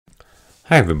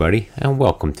Hi, everybody, and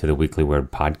welcome to the Weekly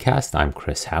Word Podcast. I'm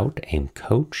Chris Hout, AIM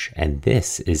Coach, and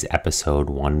this is episode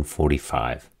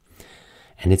 145.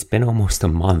 And it's been almost a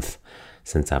month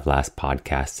since I've last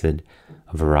podcasted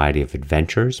a variety of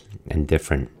adventures and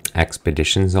different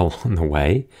expeditions along the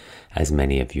way. As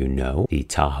many of you know, the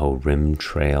Tahoe Rim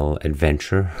Trail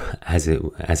adventure,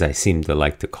 as I seem to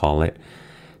like to call it,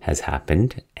 has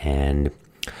happened. And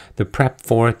the prep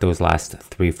for it, those last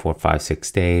 3, 4, 5,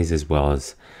 6 days, as well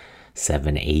as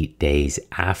 7, 8 days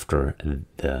after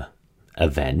the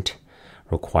event,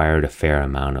 required a fair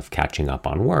amount of catching up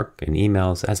on work and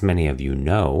emails. As many of you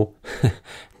know,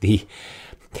 the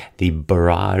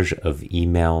barrage of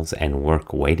emails and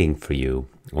work waiting for you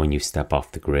when you step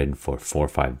off the grid for 4 or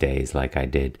 5 days like I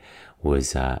did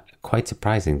was quite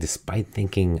surprising, despite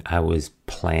thinking I was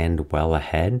planned well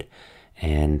ahead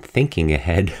and thinking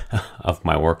ahead of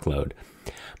my workload.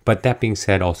 But that being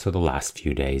said, also the last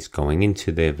few days going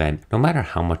into the event, no matter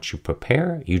how much you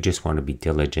prepare, you just want to be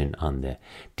diligent on the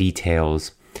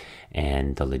details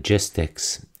and the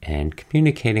logistics and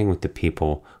communicating with the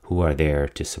people who are there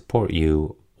to support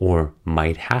you or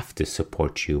might have to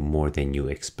support you more than you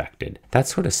expected. That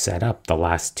sort of set up the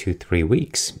last 2-3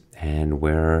 weeks, and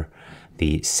where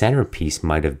the centerpiece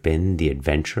might have been the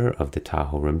adventure of the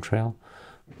Tahoe Rim Trail.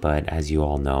 But as you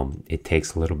all know, it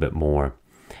takes a little bit more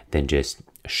than just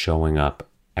showing up,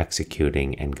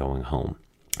 executing, and going home.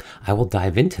 I will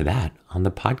dive into that on the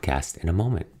podcast in a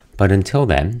moment. But until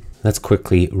then, let's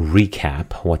quickly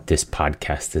recap what this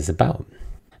podcast is about.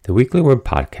 The Weekly Word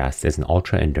Podcast is an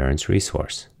ultra-endurance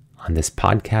resource. On this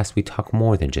podcast, we talk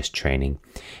more than just training.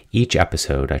 Each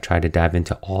episode, I try to dive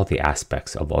into all the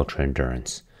aspects of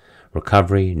ultra-endurance: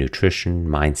 recovery, nutrition,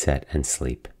 mindset, and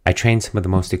sleep. I train some of the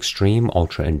most extreme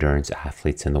ultra-endurance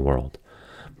athletes in the world.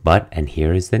 But, and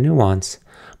here is the nuance,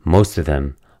 most of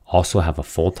them also have a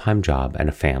full-time job and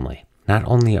a family. Not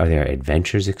only are their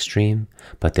adventures extreme,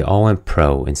 but they all went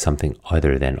pro in something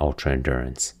other than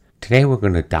ultra-endurance. Today we're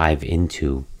going to dive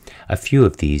into a few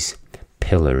of these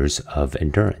pillars of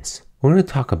endurance. We're going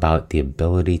to talk about the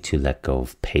ability to let go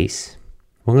of pace.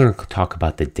 We're going to talk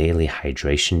about the daily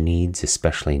hydration needs,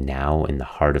 especially now in the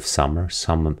heart of summer.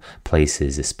 Some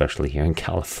places, especially here in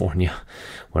California,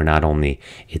 where not only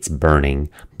it's burning,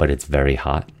 but it's very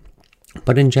hot.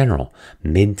 But in general,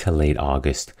 mid to late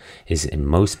August is in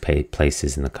most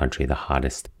places in the country the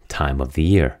hottest time of the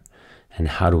year. And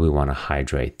how do we want to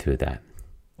hydrate through that?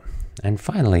 And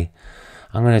finally,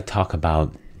 I'm going to talk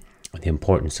about the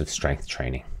importance of strength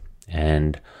training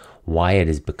and why it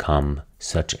has become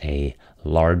such a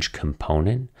large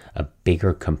component, a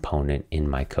bigger component in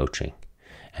my coaching,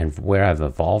 and where I've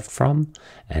evolved from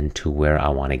and to where I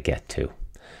want to get to.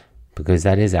 Because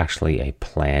that is actually a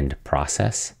planned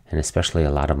process, and especially a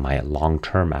lot of my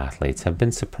long-term athletes have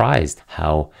been surprised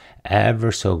how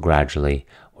ever so gradually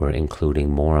we're including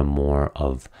more and more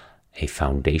of a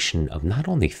foundation of not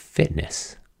only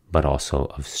fitness, but also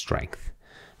of strength.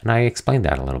 And I explained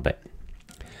that a little bit.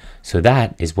 So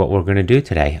that is what we're going to do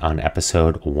today on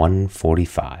episode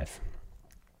 145.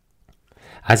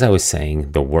 As I was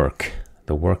saying, the work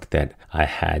that I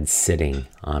had sitting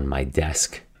on my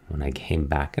desk when I came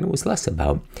back, and it was less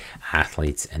about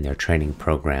athletes and their training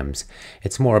programs.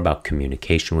 It's more about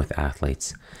communication with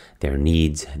athletes, their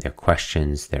needs, their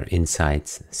questions, their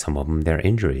insights, some of them their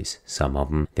injuries, some of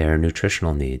them their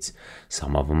nutritional needs,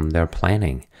 some of them their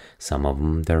planning, some of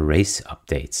them their race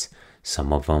updates,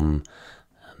 some of them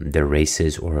their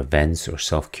races or events or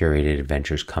self-curated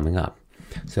adventures coming up.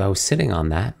 So I was sitting on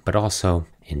that, but also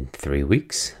in 3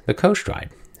 weeks, the Coast Ride.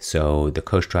 So the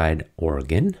Coast Ride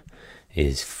Oregon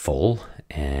is full,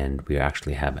 and we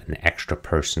actually have an extra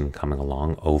person coming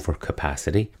along over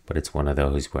capacity, but it's one of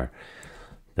those where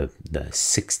the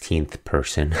 16th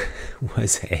person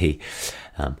was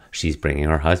she's bringing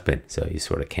her husband, so you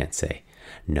sort of can't say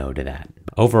no to that.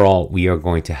 Overall, we are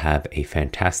going to have a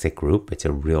fantastic group. It's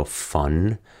a real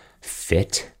fun,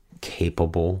 fit,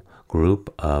 capable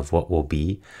group of what will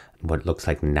be what looks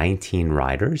like 19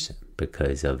 riders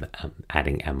because of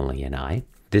adding Emily and I.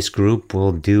 This group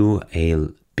will do a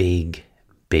big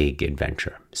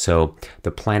adventure. So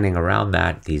the planning around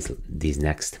that, these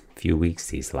next few weeks,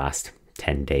 these last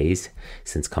 10 days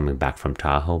since coming back from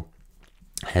Tahoe,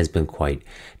 has been quite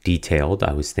detailed.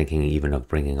 I was thinking even of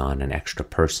bringing on an extra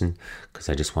person because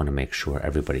I just want to make sure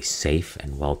everybody's safe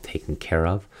and well taken care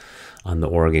of on the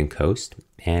Oregon coast.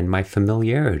 And my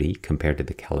familiarity compared to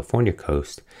the California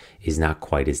coast is not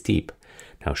quite as deep.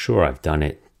 Now, sure, I've done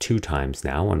it 2 times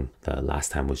now, and the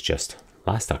last time was just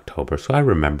last October, so I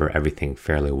remember everything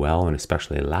fairly well. And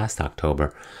especially last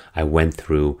October, I went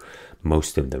through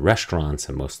most of the restaurants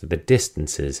and most of the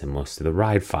distances and most of the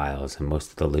ride files and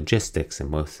most of the logistics and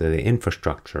most of the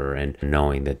infrastructure, and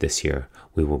knowing that this year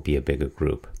we will be a bigger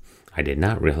group. I did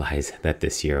not realize that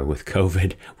this year with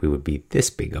COVID, we would be this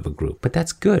big of a group, but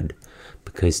that's good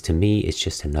because to me, it's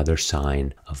just another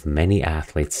sign of many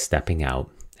athletes stepping out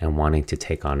and wanting to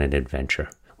take on an adventure.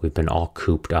 We've been all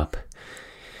cooped up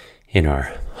in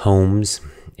our homes,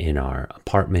 in our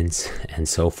apartments and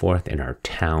so forth, in our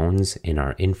towns, in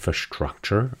our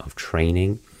infrastructure of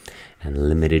training and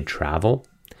limited travel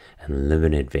and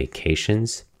limited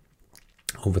vacations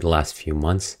over the last few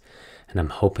months. And I'm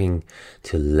hoping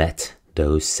to let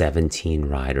those 17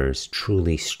 riders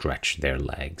truly stretch their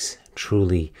legs,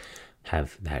 truly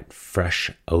have that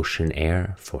fresh ocean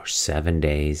air for 7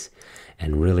 days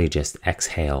and really just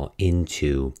exhale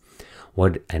into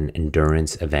what an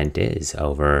endurance event is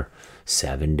over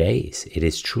 7 days. It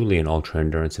is truly an ultra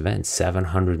endurance event.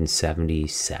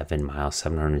 777 miles,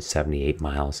 778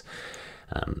 miles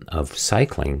of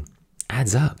cycling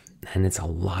adds up, and it's a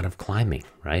lot of climbing,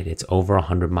 right? It's over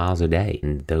 100 miles a day,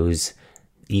 and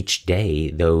each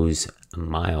day those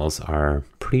miles are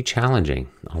pretty challenging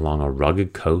along a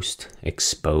rugged coast,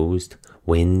 exposed,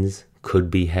 winds.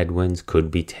 Could be headwinds, could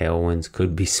be tailwinds,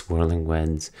 could be swirling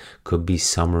winds, could be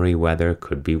summery weather,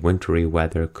 could be wintry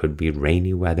weather, could be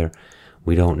rainy weather.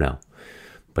 We don't know.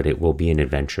 But it will be an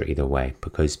adventure either way,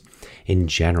 because in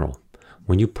general,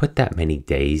 when you put that many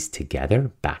days together,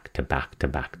 back to back to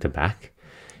back to back,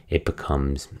 it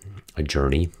becomes a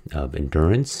journey of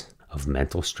endurance, of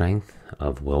mental strength,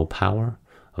 of willpower,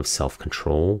 of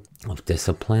self-control, of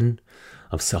discipline,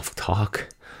 of self-talk,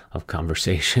 of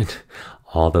conversation,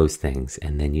 all those things.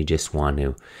 And then you just want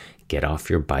to get off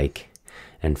your bike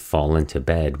and fall into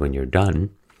bed when you're done.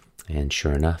 And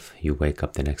sure enough, you wake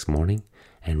up the next morning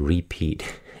and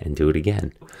repeat and do it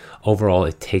again. Overall,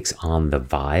 it takes on the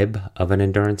vibe of an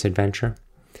endurance adventure,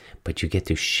 but you get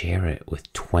to share it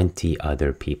with 20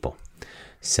 other people.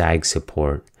 SAG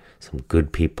support, some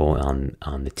good people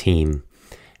on the team.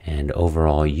 And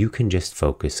overall, you can just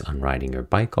focus on riding your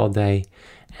bike all day,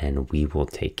 and we will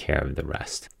take care of the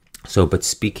rest. So, but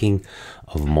speaking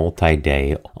of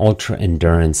multi-day ultra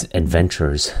endurance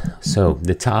adventures, so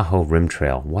the Tahoe Rim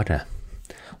Trail, what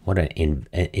an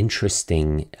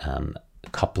interesting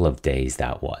couple of days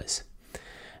that was.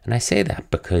 And I say that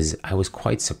because I was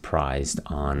quite surprised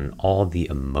on all the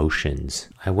emotions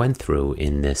I went through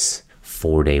in this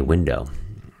 4-day window.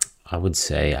 I would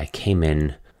say I came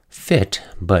in fit,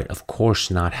 but of course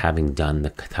not having done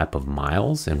the type of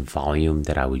miles and volume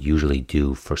that I would usually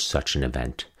do for such an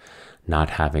event.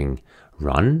 Not having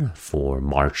run for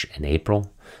March and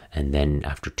April, and then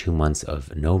after 2 months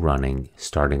of no running,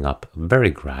 starting up very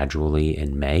gradually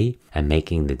in May and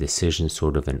making the decision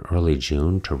sort of in early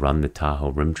June to run the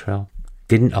Tahoe Rim Trail,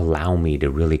 didn't allow me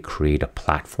to really create a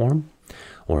platform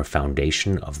or a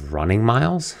foundation of running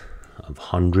miles, of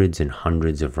hundreds and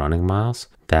hundreds of running miles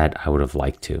that I would have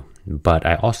liked to. But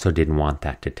I also didn't want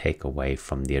that to take away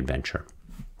from the adventure.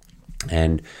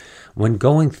 And when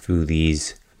going through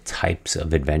these types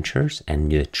of adventures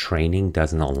and the training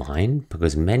doesn't align,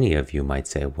 because many of you might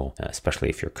say, well, especially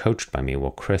if you're coached by me,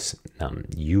 well, Chris,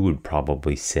 you would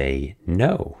probably say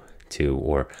no to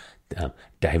or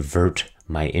divert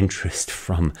my interest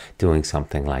from doing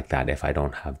something like that if I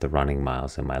don't have the running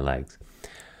miles in my legs.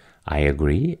 I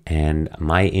agree, and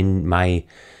my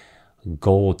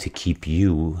goal to keep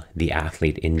you, the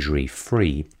athlete, injury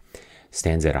free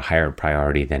stands at a higher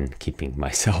priority than keeping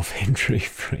myself injury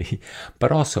free.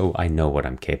 But also, I know what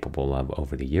I'm capable of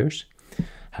over the years,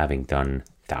 having done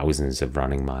thousands of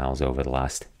running miles over the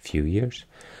last few years,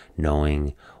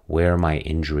 knowing where my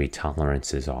injury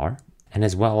tolerances are. And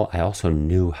as well, I also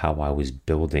knew how I was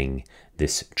building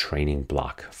this training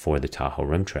block for the Tahoe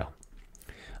Rim Trail.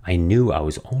 I knew I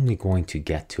was only going to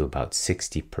get to about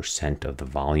 60% of the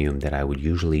volume that I would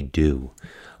usually do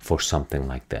for something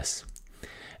like this.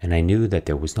 And I knew that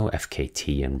there was no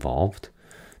FKT involved.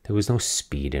 There was no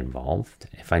speed involved.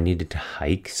 If I needed to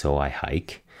hike, so I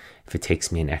hike. If it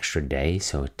takes me an extra day,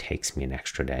 so it takes me an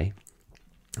extra day.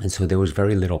 And so there was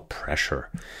very little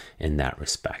pressure in that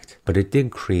respect. But it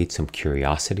did create some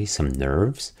curiosity, some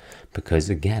nerves, because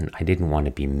again, I didn't want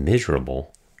to be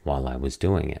miserable while I was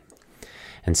doing it.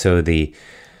 And so the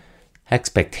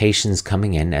expectations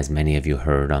coming in, as many of you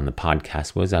heard on the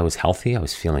podcast, was I was healthy. I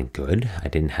was feeling good. I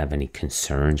didn't have any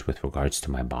concerns with regards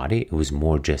to my body. It was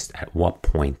more just at what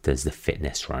point does the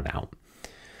fitness run out?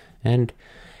 And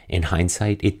in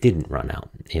hindsight, it didn't run out.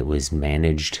 It was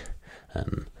managed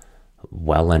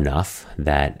well enough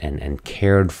that and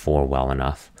cared for well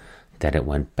enough that it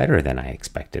went better than I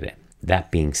expected it.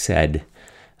 That being said,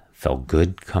 Felt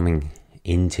good coming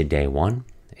into day one,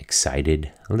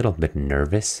 excited, a little bit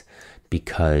nervous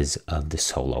because of the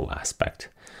solo aspect.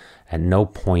 At no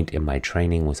point in my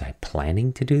training was I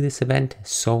planning to do this event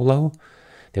solo.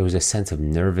 There was a sense of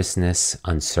nervousness,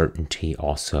 uncertainty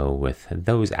also with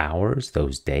those hours,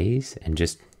 those days, and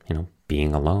just,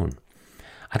 being alone.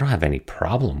 I don't have any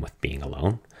problem with being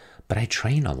alone, but I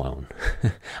train alone.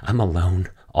 I'm alone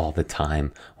all the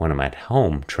time when I'm at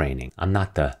home training. I'm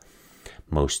not the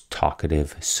most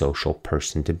talkative, social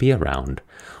person to be around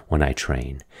when I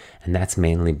train. And that's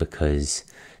mainly because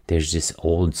there's this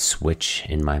old switch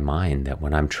in my mind that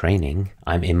when I'm training,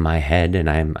 I'm in my head and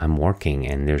I'm working,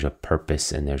 and there's a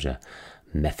purpose and there's a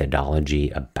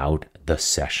methodology about the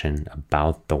session,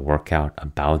 about the workout,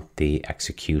 about the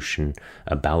execution,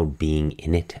 about being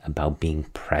in it, about being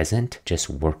present, just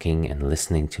working and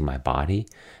listening to my body,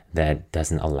 that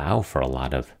doesn't allow for a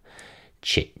lot of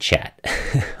chit chat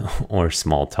or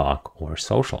small talk or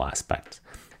social aspects.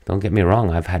 Don't get me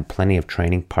wrong, I've had plenty of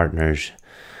training partners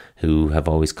who have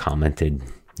always commented,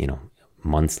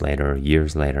 months later,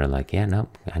 years later, like, yeah, no,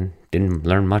 I didn't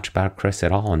learn much about Chris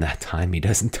at all in that time. He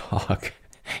doesn't talk.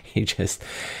 He just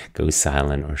goes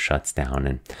silent or shuts down.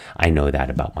 And I know that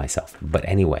about myself. But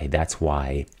anyway, that's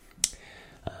why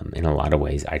in a lot of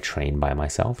ways I train by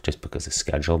myself, just because of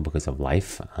schedule, because of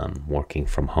life, working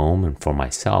from home. And for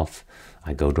myself,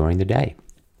 I go during the day.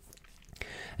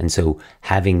 And so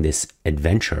having this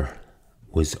adventure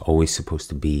was always supposed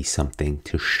to be something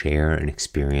to share and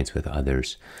experience with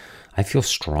others. I feel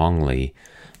strongly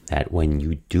that when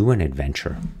you do an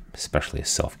adventure, especially a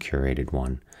self-curated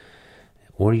one,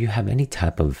 or you have any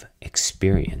type of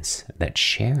experience, that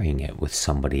sharing it with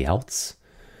somebody else,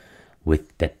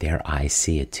 with that their eyes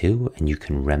see it too, and you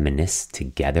can reminisce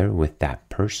together with that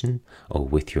person or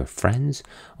with your friends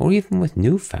or even with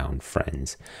newfound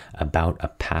friends about a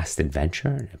past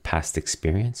adventure, a past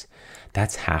experience,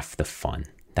 that's half the fun.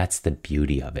 That's the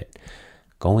beauty of it.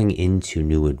 Going into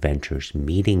new adventures,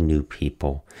 meeting new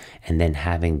people, and then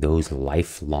having those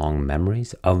lifelong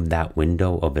memories of that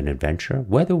window of an adventure,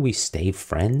 whether we stay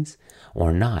friends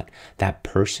or not, that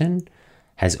person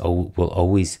will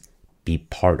always be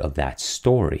part of that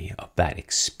story, of that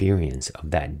experience, of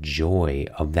that joy,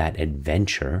 of that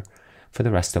adventure for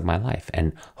the rest of my life.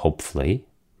 And hopefully,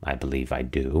 I believe I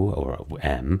do or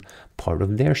am part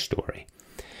of their story.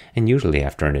 And usually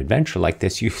after an adventure like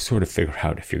this, you sort of figure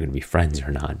out if you're going to be friends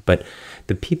or not. But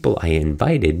the people I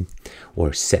invited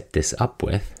or set this up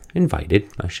with,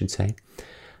 I should say,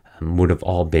 would have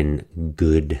all been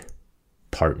good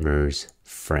partners,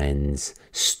 friends,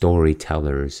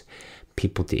 storytellers,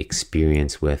 people to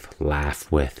experience with, laugh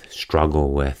with,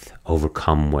 struggle with,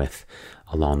 overcome with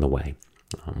along the way.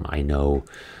 I know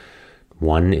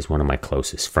one is one of my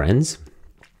closest friends.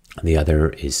 The other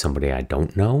is somebody I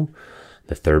don't know.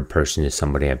 The third person is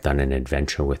somebody I've done an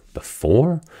adventure with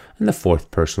before. And the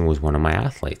fourth person was one of my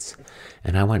athletes.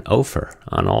 And I went over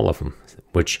on all of them,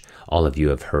 which all of you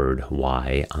have heard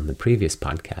why on the previous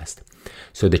podcast.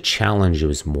 So the challenge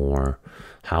was more,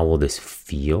 how will this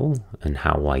feel and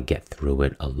how will I get through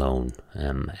it alone?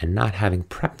 And not having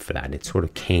prepped for that. It sort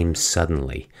of came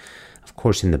suddenly. Of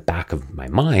course, in the back of my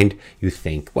mind, you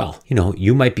think, well,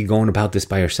 you might be going about this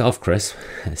by yourself, Chris.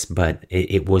 But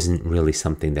it wasn't really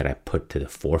something that I put to the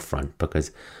forefront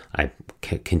because I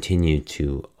continued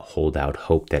to hold out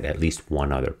hope that at least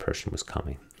one other person was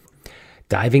coming.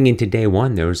 Diving into day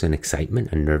one, there was an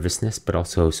excitement, a nervousness, but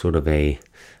also sort of a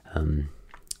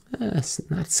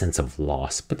not sense of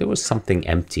loss, but there was something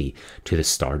empty to the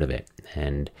start of it.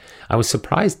 And I was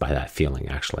surprised by that feeling,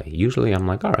 actually. Usually I'm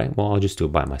like, all right, well, I'll just do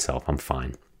it by myself. I'm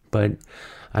fine. But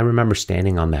I remember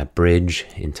standing on that bridge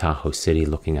in Tahoe City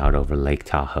looking out over Lake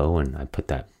Tahoe, and I put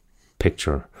that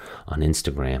picture on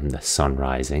Instagram, the sun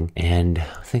rising, and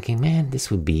thinking, man, this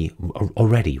would be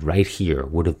already right here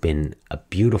would have been a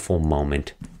beautiful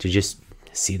moment to just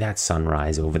see that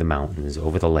sunrise over the mountains,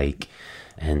 over the lake,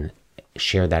 and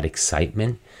share that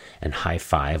excitement and high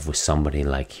five with somebody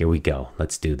like, here we go,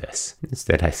 let's do this.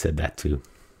 Instead, I said that to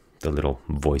the little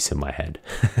voice in my head.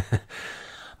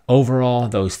 Overall,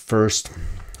 those first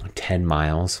 10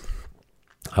 miles,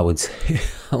 I would say,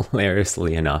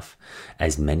 hilariously enough,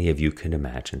 as many of you can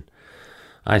imagine,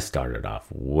 I started off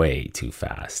way too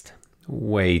fast,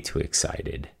 way too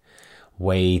excited,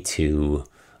 way too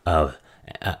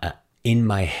in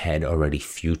my head already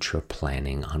future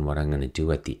planning on what I'm going to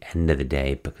do at the end of the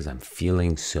day because I'm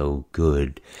feeling so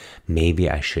good. Maybe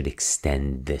I should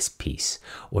extend this piece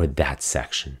or that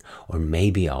section, or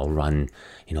maybe I'll run,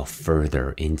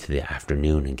 further into the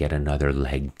afternoon and get another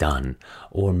leg done.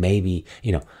 Or maybe,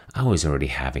 I was already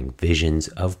having visions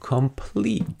of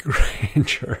complete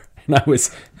grandeur And I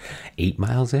was 8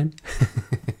 miles in.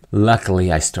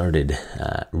 Luckily, I started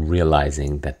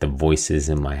realizing that the voices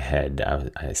in my head,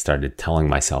 I started telling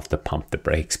myself to pump the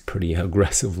brakes pretty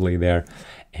aggressively there.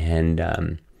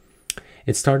 And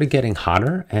it started getting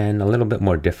hotter and a little bit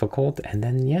more difficult. And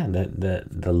then,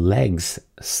 the legs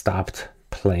stopped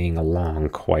playing along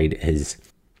quite as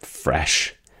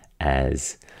fresh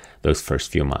as those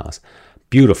first few miles.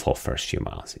 Beautiful first few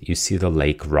miles. You see the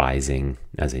lake rising,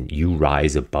 as in you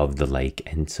rise above the lake,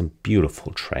 and some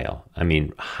beautiful trail. I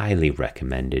mean, highly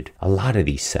recommended. A lot of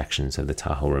these sections of the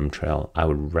Tahoe Rim Trail, I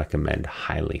would recommend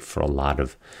highly for a lot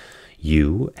of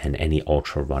you and any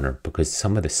ultra runner, because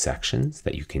some of the sections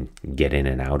that you can get in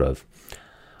and out of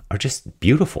are just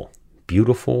beautiful,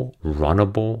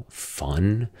 runnable,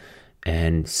 fun,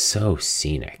 and so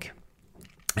scenic.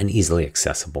 And easily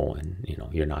accessible, and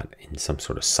you're not in some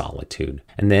sort of solitude.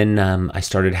 And then I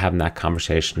started having that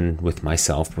conversation with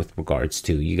myself with regards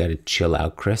to, you got to chill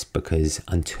out, Chris, because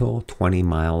until 20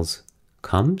 miles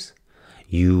comes,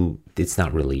 it's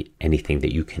not really anything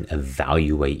that you can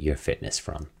evaluate your fitness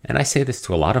from. And I say this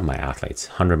to a lot of my athletes,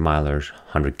 100 milers,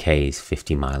 100Ks,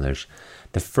 50 milers.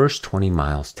 The first 20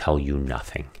 miles tell you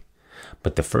nothing,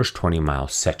 but the first 20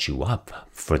 miles set you up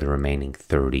for the remaining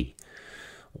 30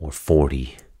 or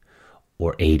 40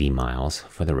 or 80 miles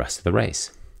for the rest of the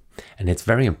race. And it's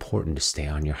very important to stay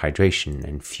on your hydration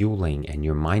and fueling and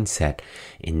your mindset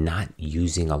in not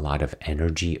using a lot of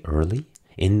energy early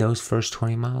in those first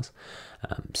 20 miles,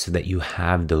 so that you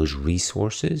have those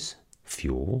resources,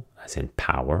 fuel as in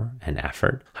power and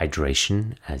effort,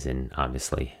 hydration as in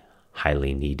obviously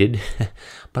highly needed,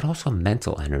 but also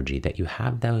mental energy, that you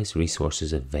have those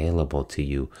resources available to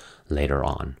you later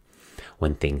on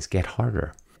when things get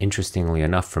harder. Interestingly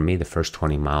enough, for me, the first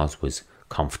 20 miles was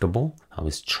comfortable. I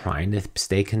was trying to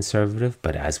stay conservative,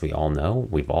 but as we all know,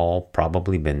 we've all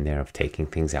probably been there, of taking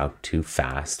things out too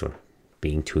fast or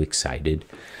being too excited.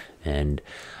 And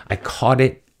I caught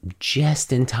it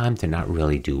just in time to not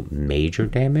really do major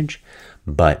damage,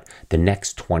 but the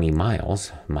next 20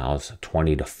 miles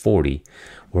 20 to 40,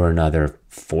 were another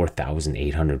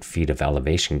 4,800 feet of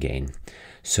elevation gain.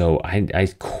 So I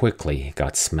quickly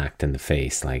got smacked in the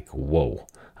face, like, whoa,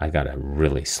 I got to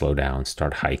really slow down,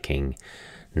 start hiking,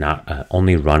 not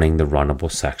only running the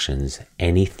runnable sections.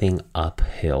 Anything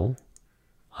uphill,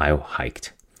 I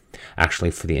hiked. Actually,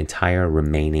 for the entire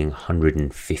remaining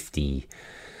 150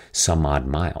 some odd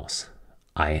miles,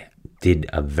 I did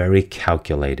a very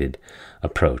calculated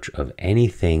approach of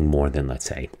anything more than, let's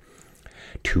say,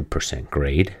 2%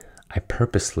 grade. I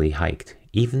purposely hiked.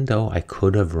 Even though I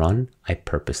could have run, I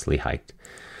purposely hiked.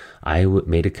 I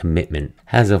made a commitment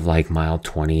as of like mile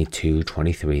 22,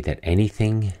 23, that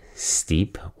anything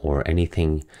steep or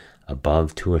anything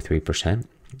above 2 or 3%,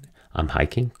 I'm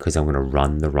hiking, because I'm going to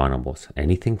run the runnables.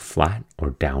 Anything flat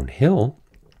or downhill,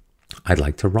 I'd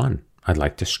like to run. I'd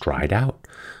like to stride out.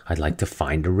 I'd like to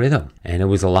find a rhythm. And it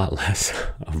was a lot less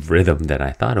of rhythm than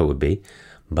I thought it would be,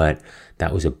 but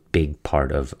that was a big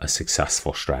part of a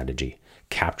successful strategy,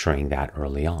 capturing that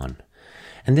early on.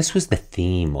 And this was the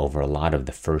theme over a lot of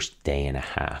the first day and a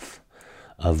half,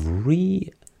 of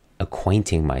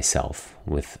reacquainting myself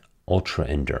with ultra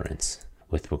endurance,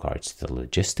 with regards to the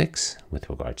logistics, with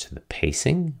regards to the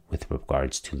pacing, with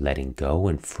regards to letting go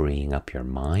and freeing up your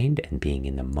mind and being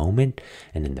in the moment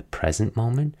and in the present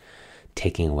moment,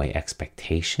 taking away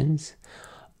expectations.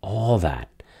 All that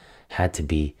had to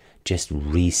be just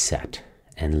reset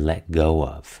and let go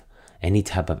of. Any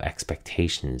type of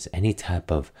expectations, any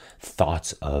type of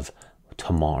thoughts of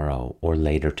tomorrow or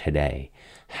later today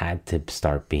had to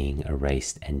start being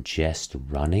erased, and just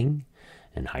running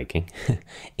and hiking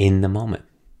in the moment.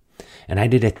 And I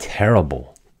did a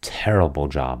terrible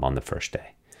job on the first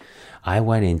day. I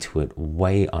went into it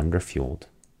way underfueled,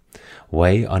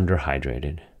 way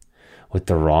underhydrated, with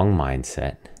the wrong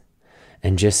mindset,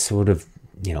 and just sort of,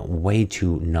 way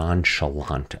too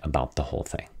nonchalant about the whole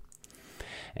thing.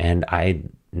 And I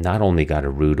not only got a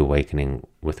rude awakening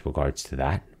with regards to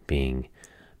that, being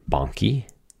bonky,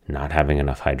 not having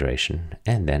enough hydration,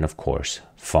 and then, of course,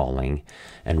 falling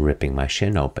and ripping my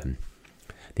shin open.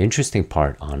 The interesting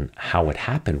part on how it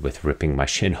happened with ripping my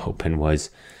shin open was,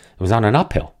 it was on an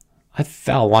uphill. I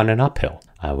fell on an uphill.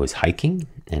 I was hiking,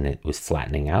 and it was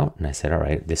flattening out, and I said, all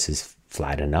right, this is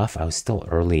flat enough. I was still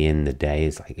early in the day.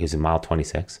 It was mile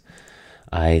 26.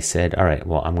 I said, all right,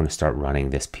 well, I'm going to start running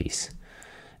this piece.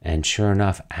 And sure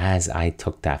enough, as I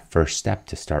took that first step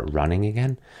to start running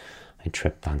again, I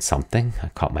tripped on something. I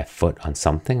caught my foot on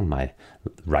something, my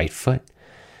right foot.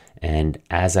 And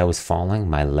as I was falling,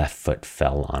 my left foot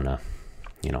fell on a,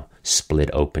 split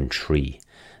open tree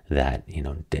that,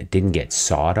 didn't get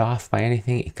sawed off by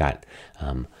anything. It got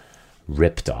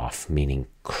ripped off, meaning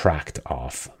cracked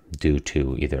off due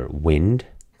to either wind,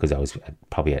 because I was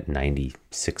probably at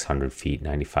 9,600 feet,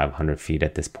 9,500 feet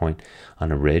at this point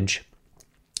on a ridge,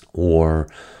 or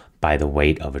by the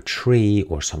weight of a tree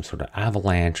or some sort of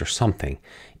avalanche or something.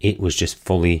 It was just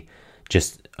fully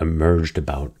emerged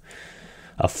about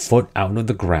a foot out of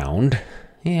the ground.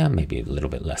 Yeah, maybe a little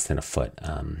bit less than a foot,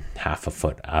 half a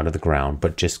foot out of the ground,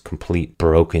 but just complete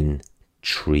broken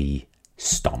tree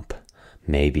stump,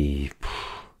 maybe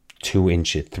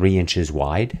 3 inches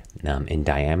wide in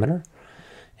diameter.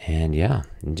 And yeah,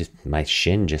 just my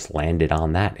shin just landed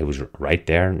on that. It was right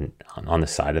there on the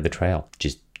side of the trail.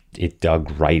 It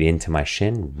dug right into my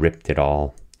shin, ripped it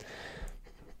all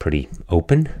pretty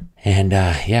open. And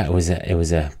it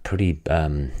was a pretty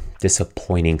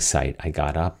disappointing sight. I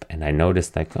got up and I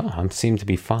noticed I seemed to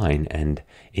be fine, and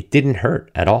it didn't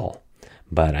hurt at all.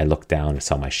 But I looked down and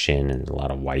saw my shin and a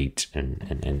lot of white,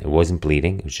 and it wasn't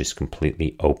bleeding. It was just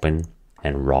completely open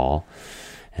and raw,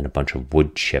 and a bunch of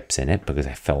wood chips in it because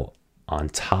I fell on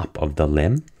top of the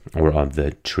limb or of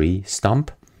the tree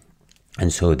stump.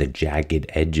 And so the jagged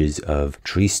edges of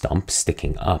tree stump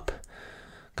sticking up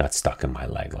got stuck in my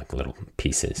leg like little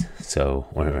pieces,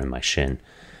 or in my shin.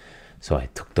 So I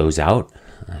took those out.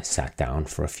 I sat down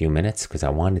for a few minutes because I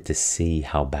wanted to see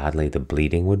how badly the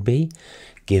bleeding would be,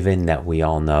 given that we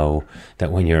all know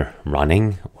that when you're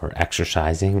running or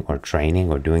exercising or training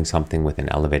or doing something with an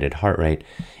elevated heart rate,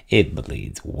 it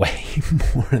bleeds way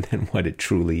more than what it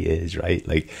truly is, right?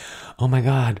 Like, oh my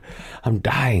God, I'm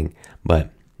dying. But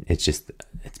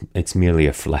it's merely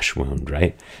a flesh wound,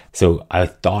 right? So I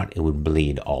thought it would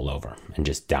bleed all over and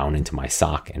just down into my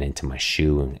sock and into my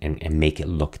shoe and make it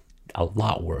look a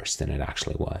lot worse than it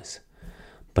actually was.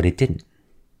 But it didn't.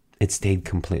 It stayed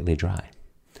completely dry.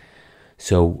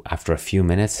 So after a few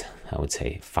minutes, I would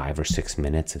say 5 or 6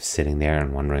 minutes of sitting there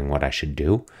and wondering what I should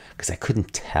do, because I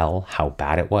couldn't tell how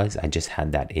bad it was. I just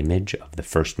had that image of the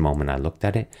first moment I looked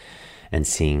at it and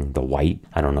seeing the white.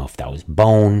 I don't know if that was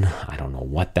bone. I don't know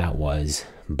what that was,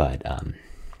 but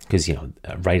because,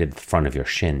 right at the front of your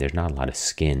shin, there's not a lot of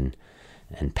skin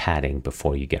and padding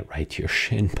before you get right to your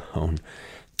shin bone.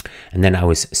 And then I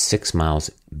was 6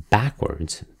 miles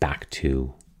backwards, back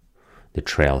to the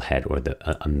trailhead or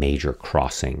a major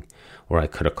crossing where I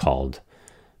could have called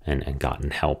and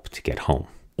gotten help to get home.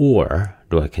 Or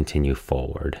do I continue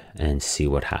forward and see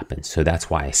what happens? So that's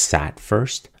why I sat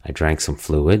first. I drank some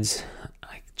fluids.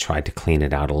 I tried to clean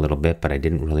it out a little bit, but I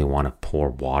didn't really want to pour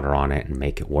water on it and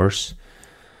make it worse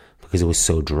because it was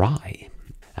so dry.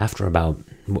 After about,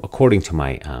 according to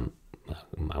my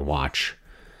watch,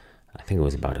 I think it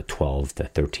was about a 12 to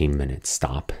 13 minute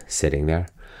stop sitting there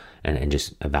and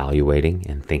just evaluating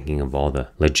and thinking of all the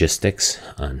logistics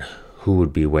on who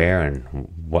would be where and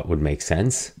what would make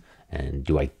sense. And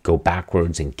do I go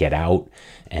backwards and get out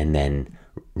and then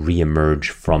reemerge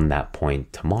from that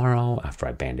point tomorrow after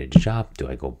I bandage up? Do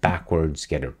I go backwards,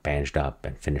 get it bandaged up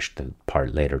and finish the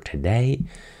part later today?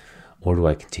 Or do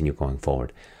I continue going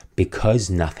forward?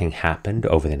 Because nothing happened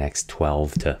over the next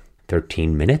 12 to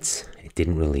 13 minutes, it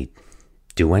didn't really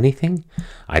do anything,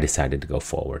 I decided to go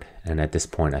forward. And at this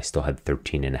point, I still had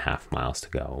 13 and a half miles to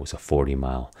go. It was a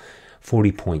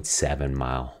 40.7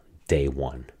 mile day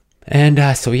one. And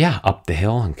up the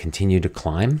hill and continued to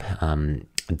climb.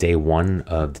 Day one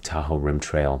of the Tahoe Rim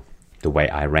Trail, the way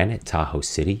I ran it, Tahoe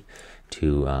City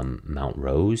to Mount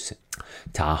Rose,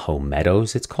 Tahoe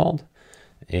Meadows it's called.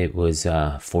 It was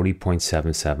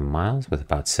 40.77 miles with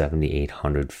about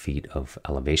 7,800 feet of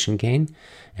elevation gain.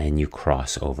 And you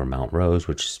cross over Mount Rose,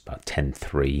 which is about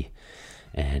 10.3.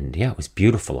 And it was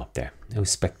beautiful up there. It was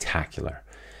spectacular.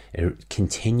 It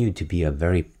continued to be a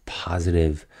very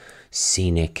positive,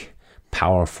 scenic,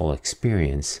 powerful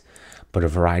experience, but a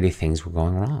variety of things were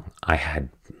going wrong. I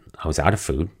was out of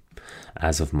food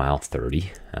as of mile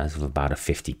 30, as of about a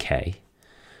 50K.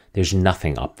 There's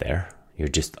nothing up there. You're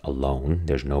just alone.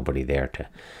 There's nobody there to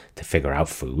figure out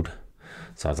food.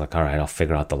 So I was like, all right, I'll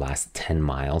figure out the last 10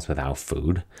 miles without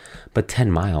food. But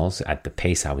 10 miles at the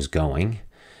pace I was going,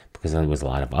 because there was a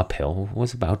lot of uphill,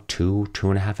 was about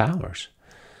 2.5 hours.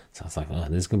 So I was like, oh,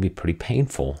 this is going to be pretty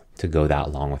painful to go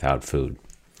that long without food.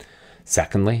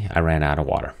 Secondly, I ran out of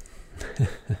water.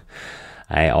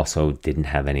 I also didn't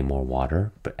have any more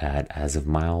water as of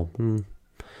mile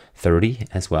 30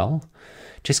 as well.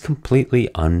 Just completely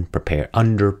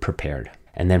underprepared.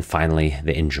 And then finally,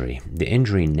 the injury. The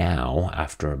injury now,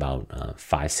 after about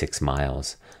 5-6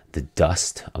 miles, the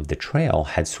dust of the trail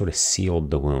had sort of sealed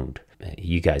the wound.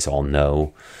 You guys all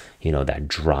know, that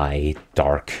dry,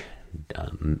 dark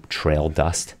trail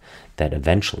dust that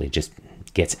eventually just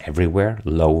gets everywhere,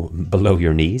 low below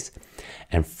your knees.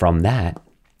 And from that,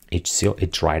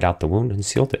 it dried out the wound and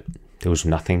sealed it. There was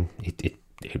nothing, it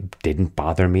didn't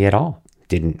bother me at all. It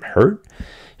didn't hurt.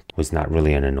 It was not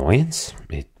really an annoyance.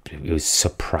 It was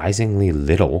surprisingly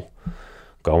little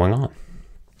going on.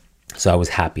 So I was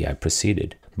happy I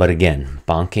proceeded. But again,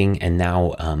 bonking and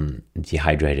now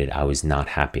dehydrated, I was not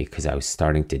happy because I was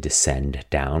starting to descend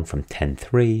down from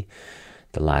 10.3.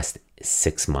 The last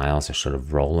 6 miles are sort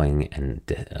of rolling and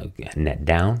net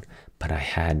down, but I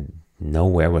had no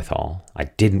wherewithal. I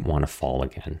didn't want to fall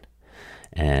again,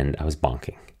 and I was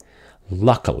bonking.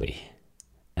 Luckily,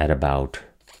 at about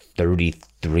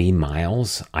 33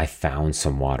 miles, I found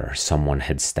some water someone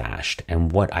had stashed.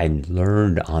 And what I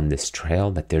learned on this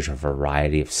trail, that there's a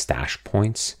variety of stash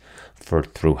points for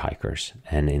thru hikers.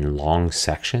 And in long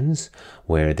sections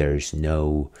where there's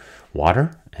no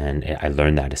water, and I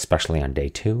learned that especially on day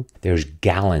 2, there's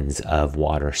gallons of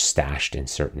water stashed in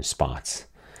certain spots.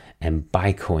 And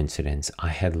by coincidence, I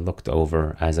had looked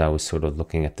over as I was sort of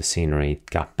looking at the scenery,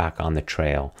 got back on the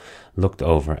trail, looked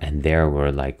over, and there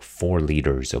were like 4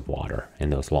 liters of water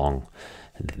in those long,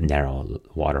 narrow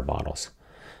water bottles,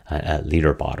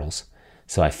 liter bottles.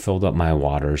 So I filled up my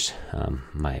waters,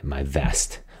 my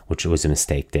vest, which was a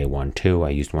mistake day 1 too. I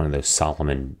used one of those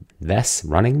Solomon vests,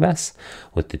 running vests,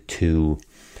 with the 2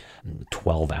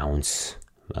 12-ounce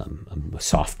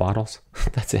soft bottles.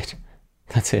 That's it.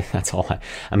 That's all.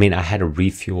 I mean, I had a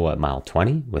refuel at mile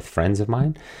 20 with friends of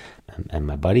mine and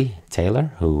my buddy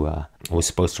Taylor, who was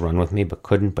supposed to run with me but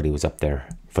couldn't, but he was up there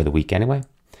for the week anyway.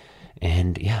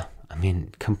 And yeah, I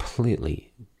mean,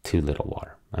 completely too little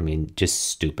water. I mean, just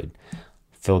stupid.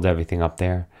 Filled everything up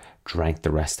there, drank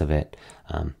the rest of it.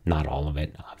 Not all of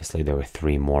it. Obviously, there were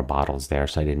 3 more bottles there,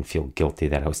 so I didn't feel guilty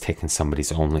that I was taking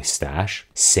somebody's only stash.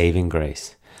 Saving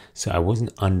grace. So I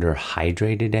wasn't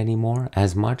underhydrated anymore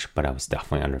as much, but I was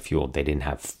definitely underfueled. They didn't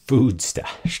have food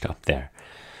stashed up there.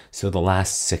 So the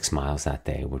last 6 miles that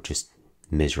day were just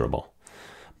miserable.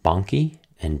 Bonky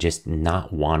and just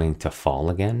not wanting to fall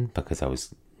again because I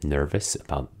was nervous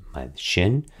about my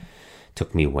shin.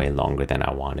 Took me way longer than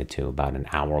I wanted to, about an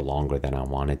hour longer than I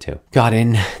wanted to. Got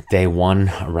in day 1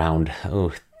 around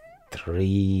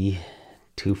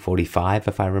 2:45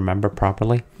 if I remember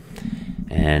properly.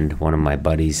 And one of my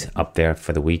buddies up there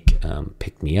for the week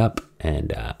picked me up,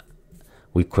 and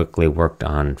we quickly worked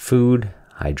on food,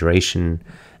 hydration,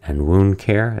 and wound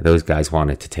care. Those guys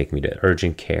wanted to take me to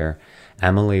urgent care.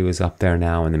 Emily was up there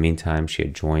now. In the meantime, she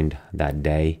had joined that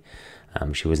day.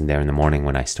 She wasn't there in the morning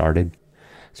when I started.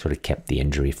 Sort of kept the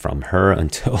injury from her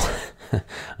until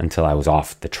until I was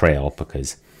off the trail,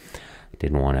 because I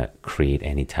didn't want to create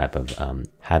any type of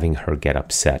having her get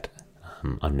upset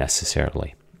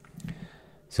unnecessarily.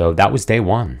 So that was day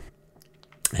 1.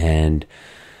 And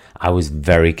I was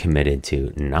very committed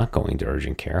to not going to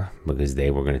urgent care because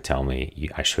they were going to tell me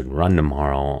I shouldn't run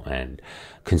tomorrow and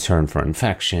concern for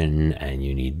infection and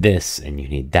you need this and you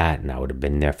need that. And I would have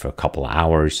been there for a couple of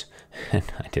hours and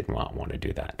I didn't want to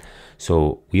do that.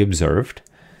 So we observed,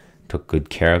 took good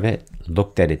care of it,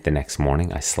 looked at it the next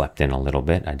morning. I slept in a little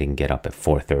bit. I didn't get up at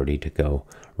 4:30 to go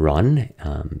run,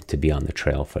 to be on the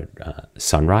trail for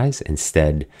sunrise.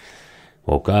 Instead,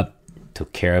 woke up,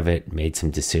 took care of it, made some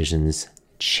decisions,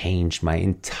 changed my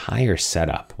entire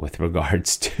setup with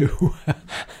regards to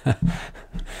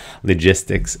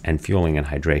logistics and fueling and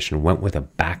hydration. Went with a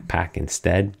backpack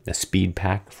instead, a speed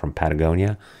pack from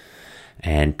Patagonia,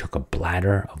 and took a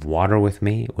bladder of water with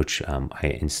me, which I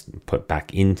put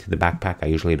back into the backpack. I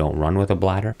usually don't run with a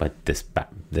bladder, but this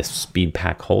speed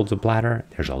pack holds a bladder.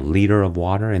 There's a liter of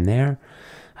water in there.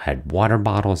 I had water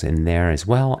bottles in there as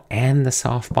well, and the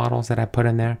soft bottles that I put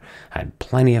in there. I had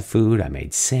plenty of food. I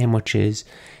made sandwiches,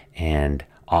 and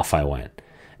off I went.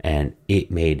 And it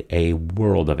made a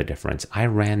world of a difference. I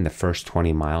ran the first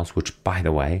 20 miles, which, by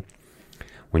the way,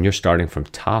 when you're starting from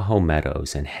Tahoe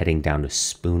Meadows and heading down to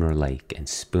Spooner Lake and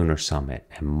Spooner Summit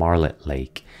and Marlet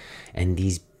Lake and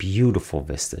these beautiful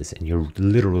vistas, and you're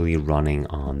literally running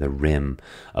on the rim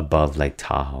above Lake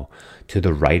Tahoe. To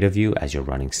the right of you, as you're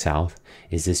running south,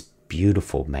 is this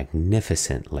beautiful,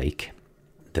 magnificent lake,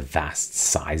 the vast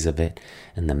size of it,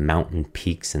 and the mountain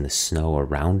peaks and the snow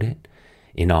around it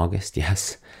in August,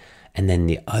 yes. And then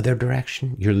the other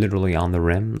direction, you're literally on the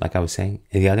rim, like I was saying.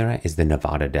 The other end is the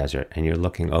Nevada desert, and you're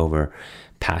looking over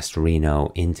past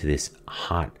Reno into this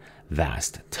hot,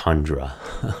 vast tundra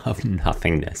of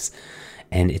nothingness.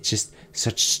 And it's just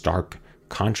such stark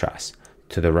contrast.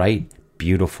 To the right,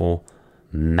 beautiful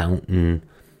mountain,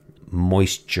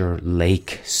 moisture,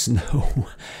 lake, snow,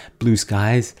 blue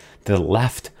skies. To the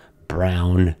left,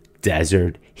 brown,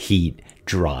 desert, heat,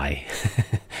 dry.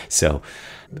 So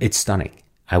it's stunning.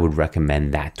 I would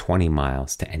recommend that 20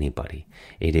 miles to anybody.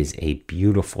 It is a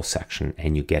beautiful section,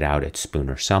 and you get out at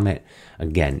Spooner Summit.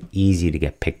 Again, easy to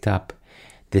get picked up.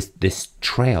 This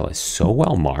trail is so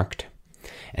well marked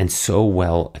and so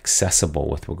well accessible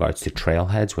with regards to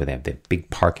trailheads, where they have the big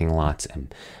parking lots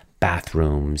and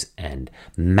bathrooms and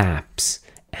maps,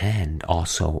 and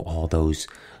also all those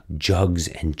jugs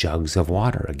and jugs of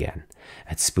water again.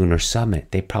 At Spooner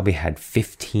Summit, they probably had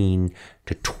 15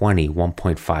 to 20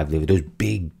 1.5 liter, those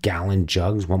big gallon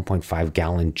jugs, 1.5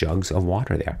 gallon jugs of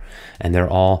water there. And they're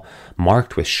all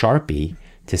marked with Sharpie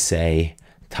to say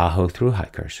Tahoe thru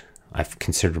hikers. I've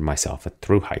considered myself a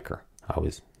thru hiker. I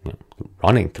was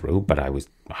running through, but I was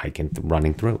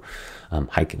running through,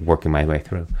 working my way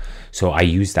through. So I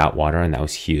used that water, and that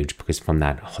was huge, because from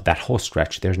that whole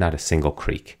stretch, there's not a single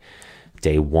creek.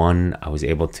 Day one, I was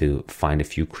able to find a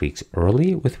few creeks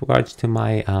early with regards to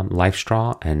my life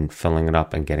straw and filling it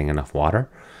up and getting enough water.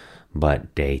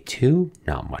 But day two,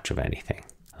 not much of anything.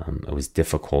 It was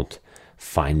difficult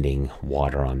finding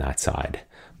water on that side.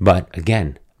 But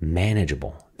again,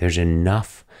 manageable. There's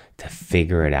enough to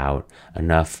figure it out,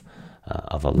 enough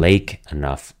of a lake,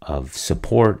 enough of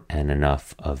support, and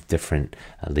enough of different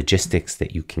logistics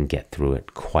that you can get through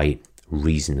it quite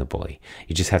reasonably.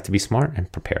 You just have to be smart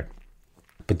and prepared.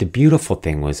 But the beautiful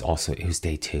thing was also, it was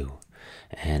day two,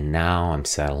 and now I'm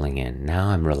settling in. Now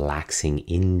I'm relaxing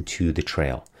into the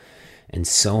trail. And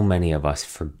so many of us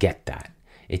forget that.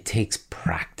 It takes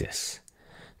practice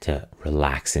to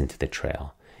relax into the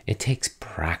trail. It takes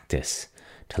practice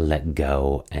to let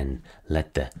go and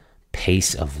let the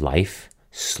pace of life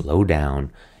slow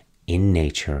down in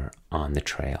nature on the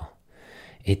trail.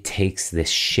 It takes this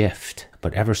shift,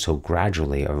 but ever so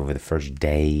gradually over the first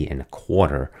day and a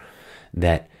quarter,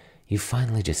 that you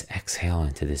finally just exhale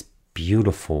into this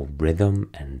beautiful rhythm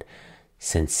and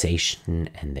sensation,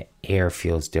 and the air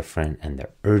feels different, and the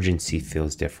urgency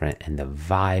feels different, and the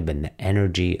vibe and the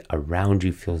energy around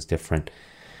you feels different.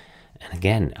 And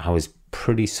again, I was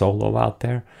pretty solo out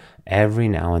there. Every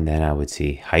now and then I would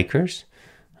see hikers,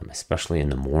 especially in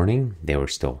the morning. They were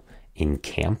still in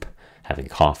camp having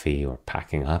coffee or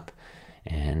packing up,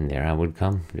 and there I would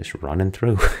come just running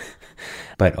through.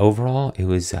 But overall, it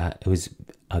was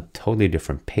a totally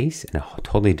different pace and a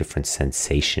totally different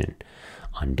sensation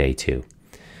on day two.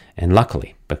 And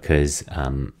luckily, because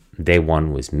day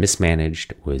one was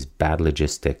mismanaged, was bad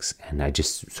logistics, and I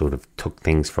just sort of took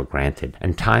things for granted.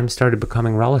 And time started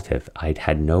becoming relative. I'd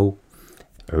had no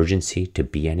urgency to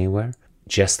be anywhere.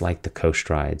 Just like the coast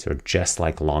rides or just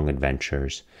like long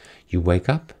adventures, you wake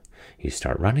up, you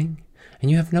start running,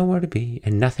 and you have nowhere to be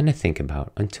and nothing to think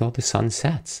about until the sun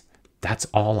sets. That's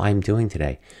all I'm doing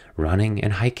today, running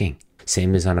and hiking.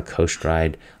 Same as on a coast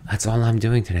ride, that's all I'm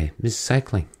doing today, is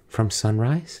cycling from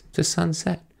sunrise to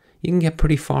sunset. You can get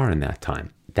pretty far in that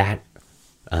time. That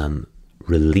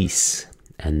release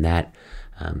and that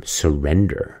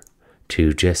surrender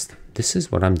to just, this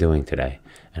is what I'm doing today,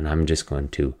 and I'm just going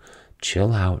to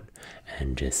chill out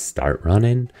and just start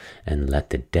running and let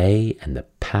the day and the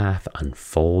path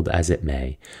unfold as it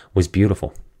may, was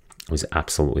beautiful. It was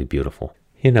absolutely beautiful.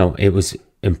 It was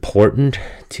important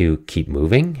to keep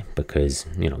moving because,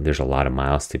 there's a lot of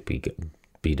miles to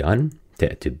be done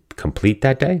to complete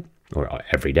that day or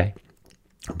every day.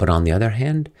 But on the other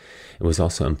hand, it was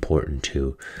also important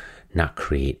to not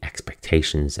create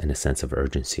expectations and a sense of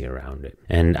urgency around it.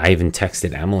 And I even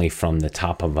texted Emily from the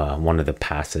top of one of the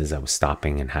passes. I was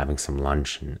stopping and having some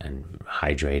lunch and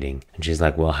hydrating. And she's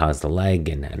like, well, how's the leg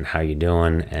and how you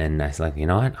doing? And I was like, you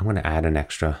know what? I'm going to add an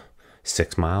extra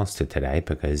 6 miles to today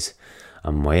because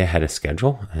I'm way ahead of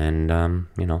schedule. And,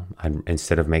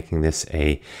 instead of making this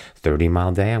a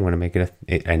 30-mile day, I'm going to make it,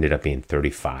 it ended up being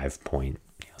 35 point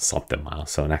something miles.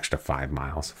 So an extra 5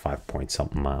 miles, 5 point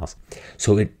something miles.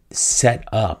 So it set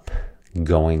up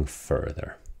going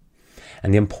further.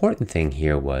 And the important thing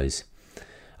here was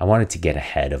I wanted to get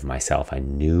ahead of myself. I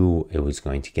knew it was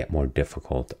going to get more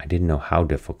difficult. I didn't know how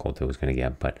difficult it was going to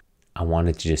get, but I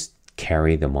wanted to just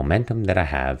carry the momentum that I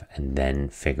have and then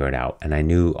figure it out. And I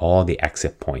knew all the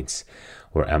exit points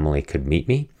where Emily could meet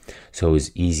me. So it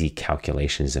was easy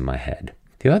calculations in my head.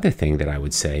 The other thing that I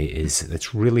would say is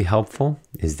that's really helpful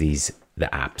is the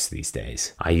apps these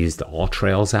days. I use the All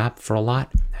Trails app for a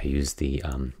lot. I use the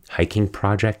Hiking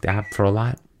Project app for a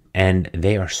lot. And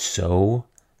they are so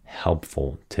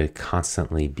helpful to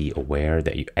constantly be aware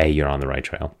that you're on the right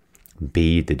trail.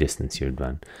 B, the distance you've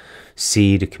done.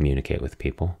 C, to communicate with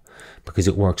people because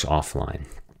it works offline.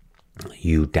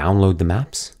 You download the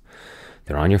maps.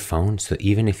 They're on your phone. So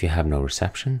even if you have no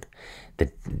reception,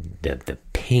 the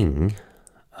ping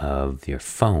of your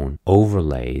phone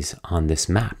overlays on this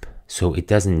map. So it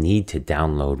doesn't need to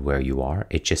download where you are.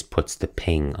 It just puts the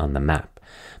ping on the map,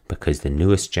 because the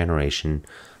newest generation,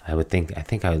 I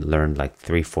think I learned like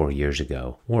 3-4 years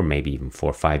ago, or maybe even 4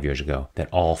 or 5 years ago, that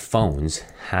all phones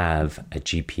have a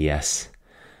GPS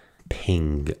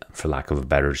ping, for lack of a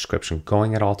better description,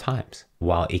 going at all times.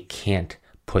 While it can't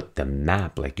put the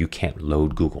map, like you can't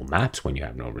load Google Maps when you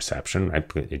have no reception, right?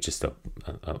 It's just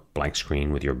a blank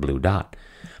screen with your blue dot.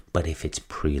 But if it's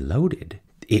preloaded,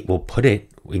 it will put it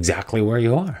exactly where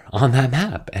you are on that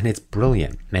map, and it's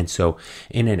brilliant. And so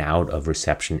in and out of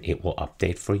reception, it will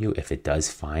update for you if it does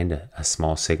find a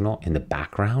small signal in the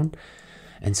background.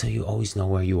 And so you always know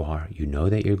where you are. You know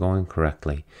that you're going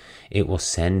correctly. It will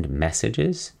send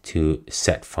messages to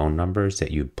set phone numbers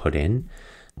that you put in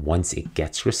once it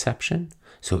gets reception.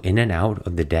 So in and out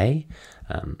of the day,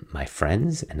 my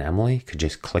friends and Emily could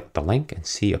just click the link and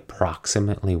see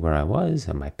approximately where I was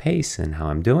and my pace and how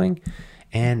I'm doing.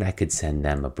 And I could send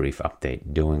them a brief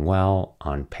update, doing well,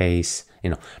 on pace,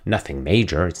 nothing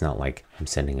major. It's not like I'm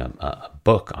sending a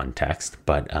book on text,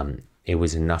 but it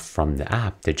was enough from the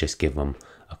app to just give them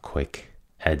a quick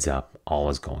heads up, all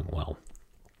is going well.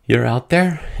 You're out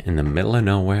there in the middle of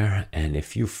nowhere, and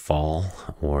if you fall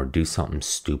or do something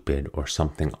stupid or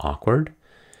something awkward,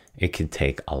 it could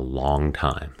take a long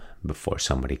time before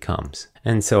somebody comes.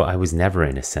 And so I was never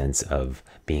in a sense of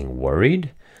being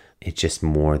worried. It's just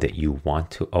more that you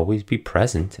want to always be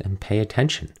present and pay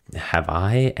attention. Have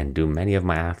I, and do many of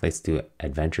my athletes do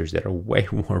adventures that are way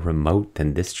more remote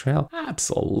than this trail?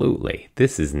 Absolutely.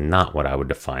 This is not what I would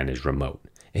define as remote.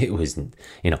 It was,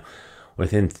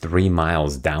 within 3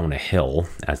 miles down a hill,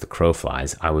 as the crow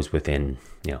flies, I was within,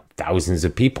 thousands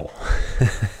of people.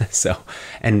 So,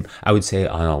 and I would say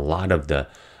on a lot of the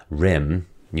rim,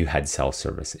 you had cell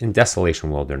service. In Desolation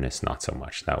Wilderness, not so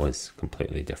much. That was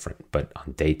completely different. But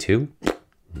on day 2,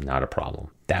 not a problem.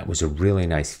 That was a really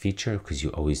nice feature because you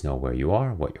always know where you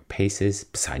are, what your pace is,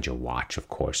 besides your watch, of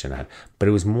course. But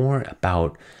it was more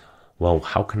about, well,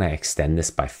 how can I extend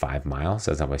this by 5 miles,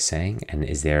 as I was saying? And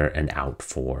is there an out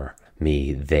for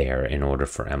me there in order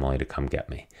for Emily to come get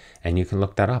me? And you can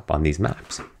look that up on these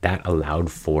maps. That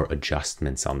allowed for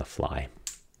adjustments on the fly.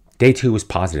 Day 2 was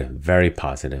positive, very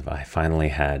positive. I finally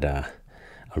had a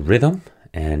rhythm,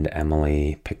 and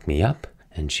Emily picked me up,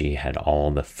 and she had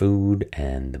all the food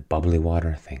and the bubbly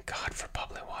water. Thank God for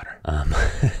bubbly water.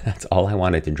 That's all I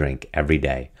wanted to drink every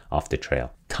day off the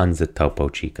trail. Tons of Topo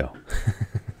Chico.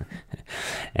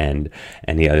 And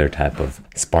any other type of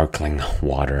sparkling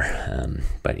water.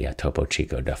 But yeah, Topo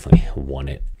Chico definitely won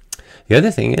it. The other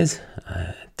thing is,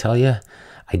 tell you,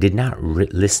 I did not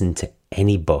listen to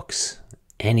any books,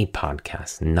 any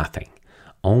podcasts, nothing.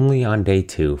 Only on day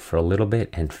 2 for a little bit,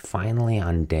 and finally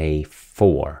on day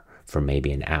 4 for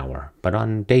maybe an hour. But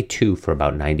on day 2 for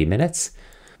about 90 minutes,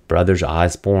 Brothers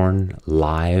Osborne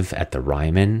live at the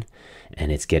Ryman,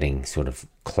 and it's getting sort of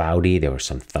cloudy. There were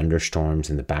some thunderstorms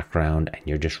in the background, and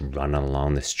you're just running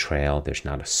along this trail. There's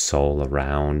not a soul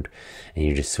around, and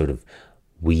you're just sort of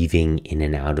weaving in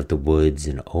and out of the woods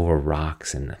and over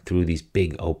rocks and through these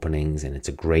big openings, and it's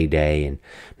a gray day. And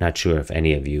not sure if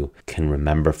any of you can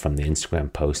remember from the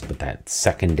Instagram post, but that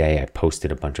second day I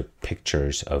posted a bunch of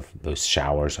pictures of those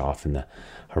showers off in the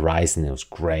horizon. It was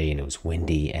gray and it was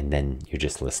windy, and then you're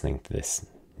just listening to this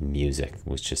music. It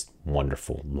was just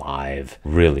wonderful, live,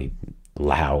 really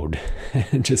loud.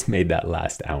 It just made that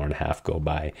last hour and a half go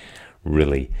by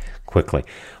really quickly,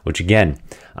 which again,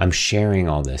 I'm sharing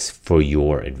all this for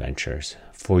your adventures,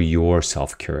 for your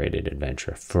self-curated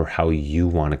adventure, for how you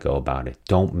want to go about it.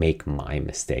 Don't make my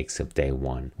mistakes of day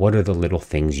 1. What are the little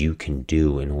things you can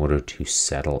do in order to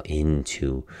settle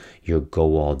into your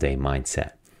go all day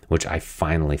mindset, which I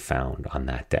finally found on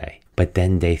that day. But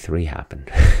then day 3 happened.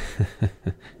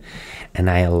 And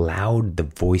I allowed the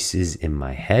voices in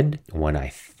my head when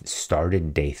I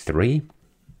started day 3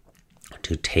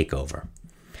 to take over.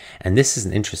 And this is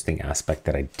an interesting aspect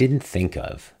that I didn't think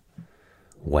of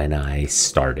when I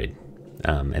started.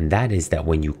 And that is that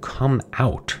when you come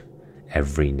out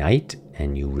every night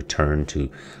and you return to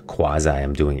quasi,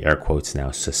 I'm doing air quotes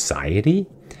now, society,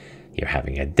 you're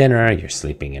having a dinner, you're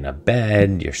sleeping in a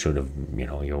bed, you're sort of,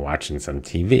 you're watching some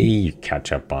TV, you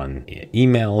catch up on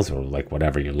emails or like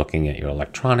whatever, you're looking at your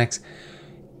electronics,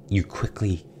 you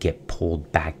quickly get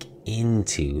pulled back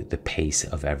into the pace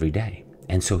of every day.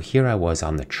 And so here I was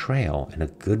on the trail in a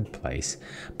good place,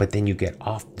 but then you get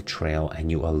off the trail and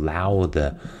you allow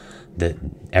the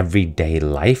everyday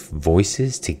life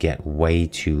voices to get way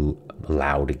too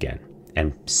loud again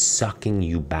and sucking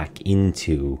you back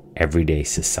into everyday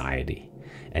society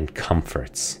and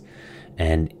comforts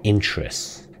and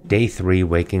interests. Day 3,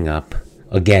 waking up,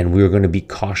 Again, we were going to be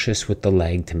cautious with the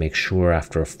leg to make sure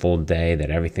after a full day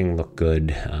that everything looked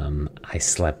good. I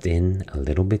slept in a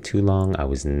little bit too long. I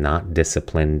was not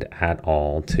disciplined at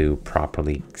all to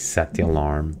properly set the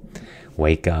alarm,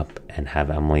 wake up, and have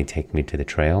Emily take me to the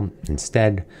trail.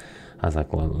 Instead, I was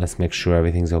like, well, let's make sure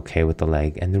everything's okay with the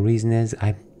leg. And the reason is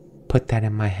I put that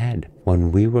in my head.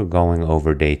 When we were going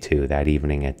over day 2 that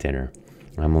evening at dinner,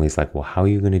 Emily's like, well, how are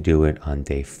you going to do it on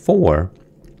day 4?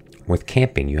 With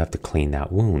camping, you have to clean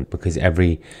that wound, because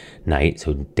every night,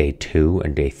 so day 2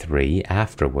 and day 3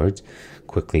 afterwards,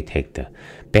 quickly take the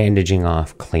bandaging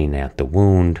off, clean out the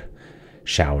wound,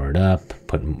 shower it up,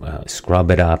 scrub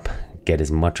it up, get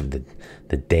as much of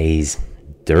the day's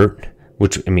dirt,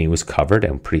 which, it was covered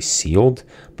and pretty sealed,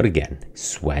 but again,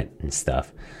 sweat and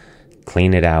stuff,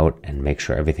 clean it out and make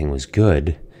sure everything was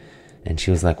good. And she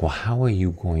was like, well, how are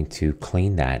you going to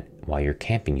clean that while you're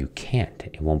camping? You can't.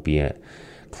 It won't be a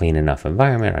clean enough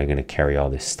environment. Are you going to carry all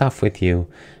this stuff with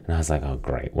you? And I was like, oh,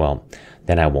 great. Well,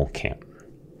 then I won't camp.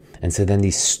 And so then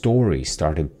these stories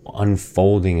started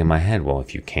unfolding in my head. Well,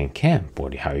 if you can't camp,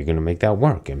 how are you going to make that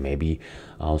work? And maybe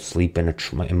I'll sleep in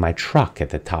my truck at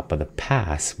the top of the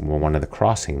pass where one of the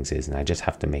crossings is, and I just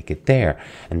have to make it there.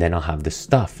 And then I'll have the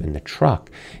stuff in the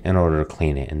truck in order to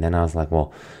clean it. And then I was like,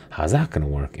 well, how's that going to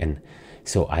work? And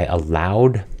so I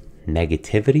allowed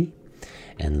negativity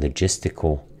and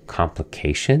logistical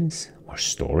complications or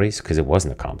stories, because it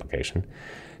wasn't a complication,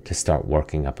 to start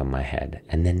working up in my head.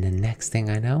 And then the next thing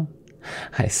I know,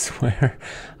 I swear,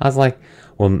 I was like,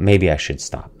 well, maybe I should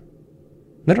stop.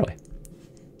 Literally.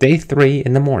 Day 3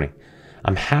 in the morning,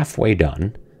 I'm halfway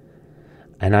done,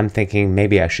 and I'm thinking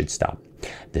maybe I should stop.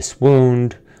 This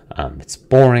wound, it's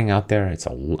boring out there.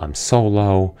 I'm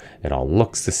solo. It all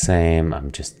looks the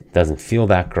same. Doesn't feel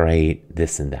that great,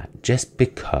 this and that, just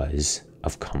because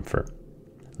of comfort.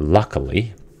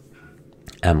 Luckily,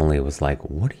 Emily was like,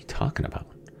 what are you talking about?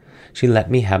 She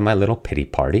let me have my little pity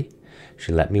party.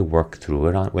 She let me work through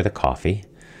it with a coffee.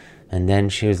 And then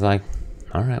she was like,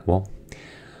 all right, well,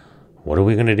 what are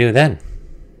we going to do then?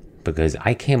 Because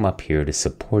I came up here to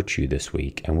support you this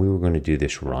week, and we were going to do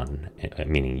this run,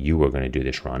 meaning you were going to do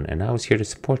this run, and I was here to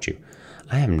support you.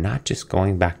 I am not just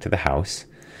going back to the house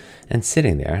and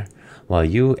sitting there while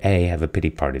you, A, have a pity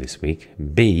party this week,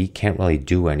 B, can't really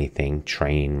do anything,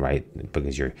 train, right,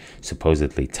 because you're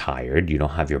supposedly tired, you don't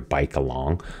have your bike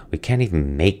along. We can't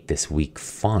even make this week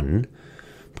fun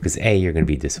because A, you're going to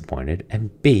be disappointed,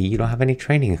 and B, you don't have any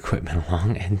training equipment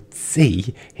along, and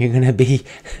C, you're going to be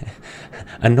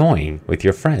annoying with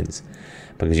your friends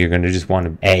because you're going to just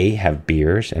want to A, have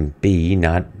beers, and B,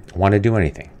 not want to do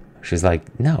anything. She's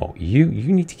like, no, you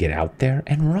need to get out there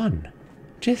and run.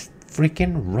 Just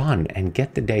freaking run and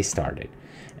get the day started.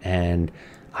 And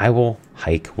I will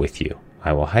hike with you.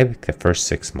 I will hike the first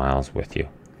 6 miles with you.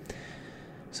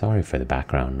 Sorry for the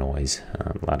background noise.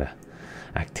 A lot of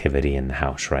activity in the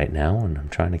house right now, and I'm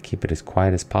trying to keep it as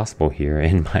quiet as possible here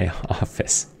in my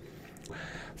office.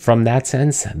 From that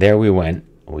sense, there we went.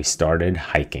 We started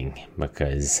hiking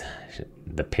because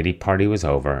the pity party was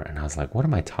over, and I was like, what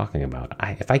am I talking about?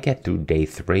 If I get through day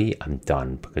 3, I'm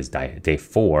done, because day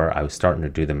 4, I was starting to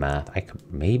do the math. I could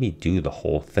maybe do the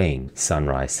whole thing,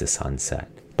 sunrise to sunset.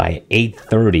 By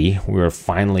 8:30, we were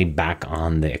finally back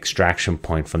on the extraction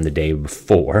point from the day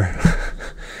before.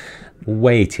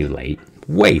 Way too late.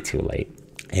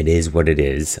 It is what it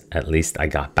is. At least I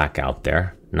got back out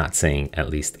there. Not saying at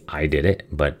least I did it,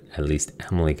 but at least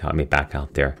Emily got me back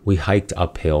out there. We hiked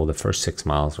uphill. The first 6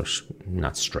 miles were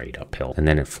not straight uphill, and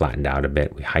then it flattened out a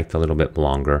bit. We hiked a little bit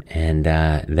longer, and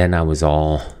then I was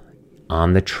all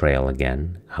on the trail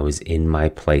again. I was in my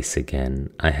place again.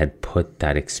 I had put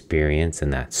that experience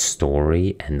and that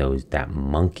story and that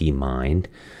monkey mind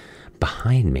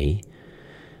behind me,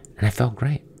 and I felt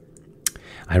great.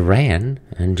 I ran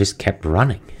and just kept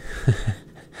running.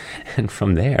 And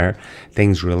from there,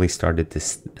 things really started to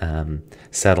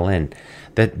settle in.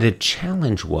 The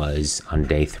challenge was on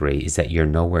day 3 is that you're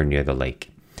nowhere near the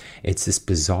lake. It's this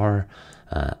bizarre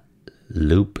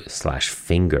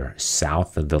loop/finger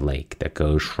south of the lake that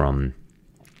goes from,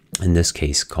 in this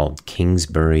case, called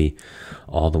Kingsbury,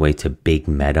 all the way to Big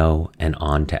Meadow and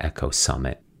on to Echo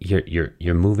Summit.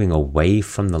 You're moving away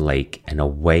from the lake and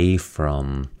away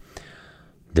from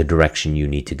the direction you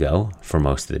need to go for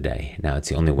most of the day. Now, it's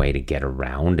the only way to get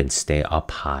around and stay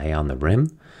up high on the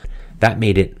rim. That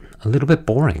made it a little bit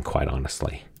boring, quite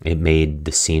honestly. It made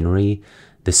the scenery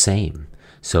the same.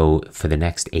 So for the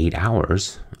next 8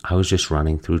 hours, I was just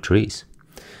running through trees.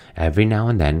 Every now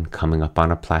and then coming up on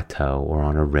a plateau or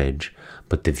on a ridge,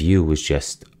 but the view was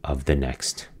just of the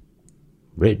next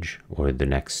ridge or the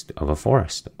next of a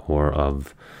forest or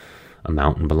of a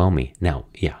mountain below me. Now,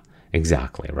 yeah,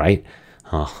 exactly, right?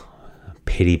 Oh,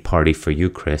 pity party for you,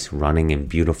 Chris, running in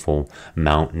beautiful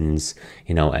mountains,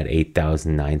 at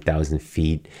 8,000, 9,000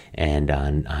 feet and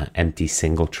on empty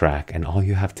single track. And all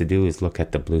you have to do is look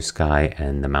at the blue sky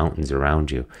and the mountains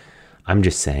around you. I'm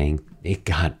just saying it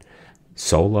got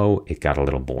a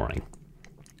little boring.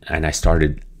 And I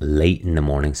started late in the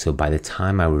morning. So by the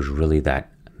time I was really that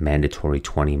mandatory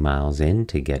 20 miles in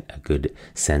to get a good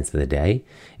sense of the day,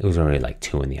 it was already like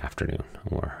 2 in the afternoon,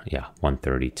 or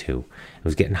 1:32. It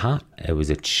was getting hot. It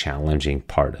was a challenging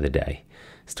part of the day.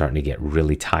 Starting to get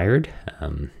really tired.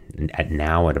 At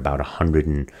about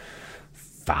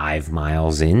 105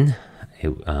 miles in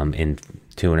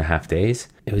 2.5 days,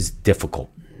 it was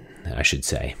difficult, I should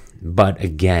say. But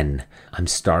again, I'm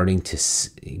starting to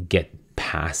get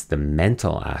past the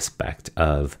mental aspect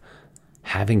of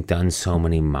having done so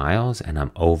many miles, and I'm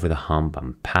over the hump.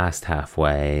 I'm past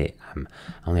halfway. I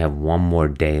only have one more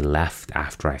day left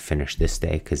after I finish this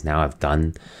day, because now I've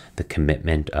done the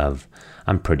commitment of,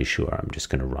 I'm pretty sure I'm just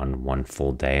going to run one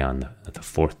full day on the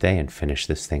fourth day and finish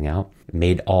this thing out.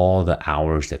 Made all the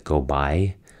hours that go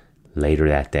by later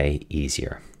that day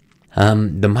easier.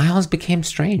 The miles became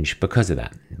strange because of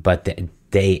that, but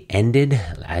they ended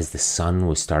as the sun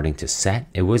was starting to set.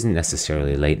 It wasn't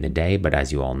necessarily late in the day, but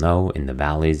as you all know, in the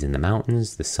valleys, in the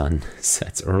mountains, the sun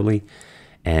sets early.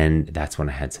 And that's when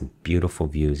I had some beautiful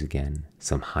views again,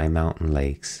 some high mountain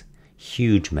lakes,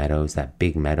 huge meadows. That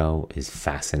big meadow is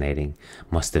fascinating.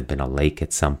 Must have been a lake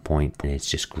at some point, and it's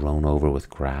just grown over with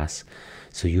grass.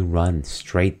 So you run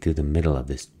straight through the middle of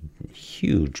this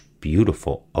huge,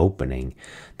 beautiful opening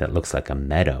that looks like a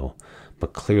meadow,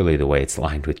 but clearly the way it's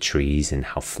lined with trees and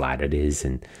how flat it is,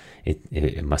 and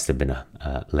it must have been a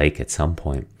lake at some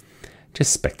point.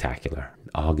 Just spectacular.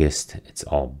 August, it's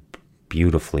all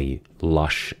beautifully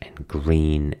lush and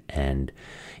green, and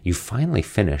you finally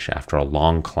finish after a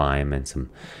long climb and some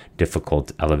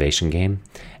difficult elevation game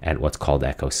at what's called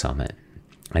Echo Summit.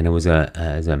 And it was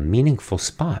a meaningful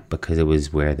spot because it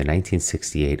was where the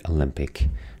 1968 Olympic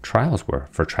trials were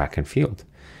for track and field.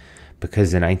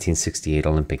 Because the 1968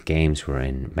 Olympic Games were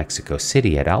in Mexico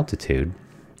City at altitude,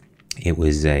 it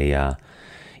was a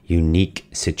unique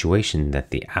situation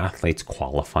that the athletes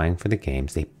qualifying for the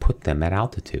games, they put them at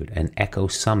altitude. And Echo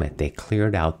Summit, they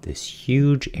cleared out this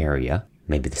huge area,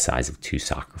 maybe the size of 2 or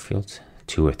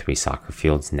 3 soccer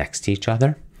fields next to each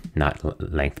other, not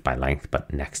length by length,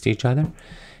 but next to each other.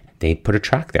 They put a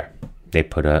track there. They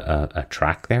put a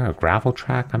track there, a gravel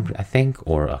track, I think,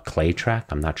 or a clay track.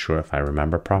 I'm not sure if I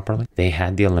remember properly. They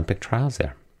had the Olympic trials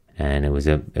there, and it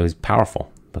was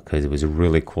powerful because it was a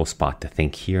really cool spot to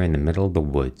think here in the middle of the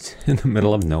woods, in the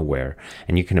middle of nowhere.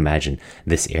 And you can imagine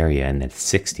this area in the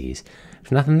 60s.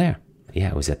 There's nothing there.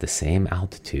 Yeah, it was at the same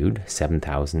altitude,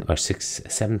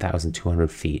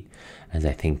 7,200 feet, as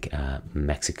I think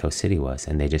Mexico City was.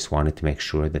 And they just wanted to make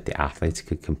sure that the athletes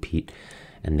could compete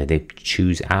and that they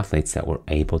choose athletes that were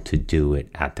able to do it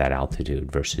at that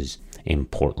altitude versus in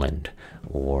Portland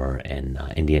or in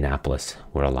Indianapolis,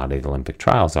 where a lot of the Olympic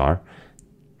trials are.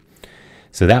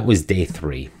 So that was day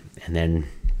 3. And then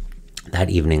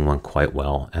that evening went quite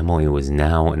well. Emily was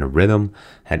now in a rhythm,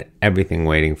 had everything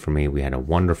waiting for me. We had a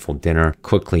wonderful dinner,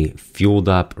 quickly fueled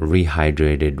up,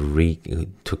 rehydrated,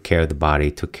 took care of the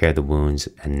body, took care of the wounds.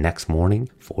 And next morning,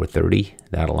 4:30,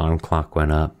 that alarm clock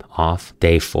went off,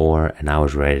 day 4, and I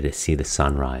was ready to see the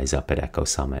sunrise up at Echo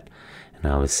Summit. And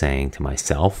I was saying to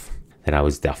myself that I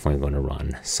was definitely going to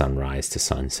run sunrise to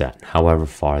sunset, however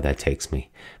far that takes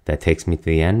me. If that takes me to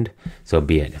the end, so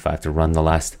be it. If I have to run the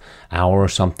last hour or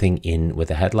something in with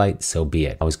a headlight, so be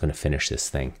it. I was going to finish this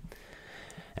thing.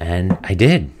 And I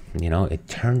did. It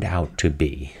turned out to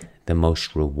be the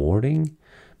most rewarding,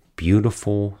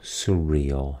 beautiful,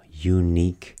 surreal,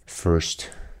 unique first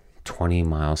 20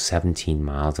 miles, 17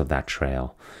 miles of that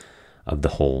trail, of the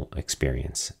whole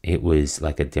experience. It was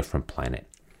like a different planet.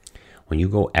 When you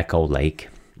go Echo Lake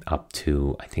up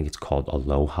to, I think it's called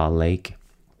Aloha Lake,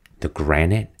 the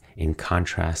granite in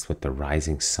contrast with the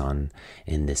rising sun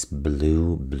in this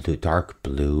blue, dark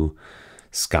blue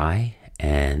sky,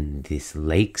 and these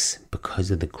lakes,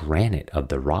 because of the granite of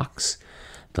the rocks,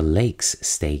 the lakes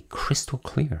stay crystal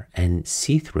clear and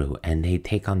see-through, and they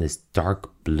take on this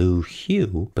dark blue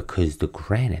hue because the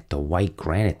granite, the white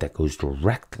granite that goes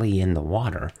directly in the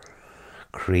water,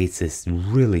 creates this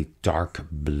really dark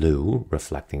blue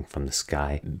reflecting from the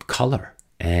sky color.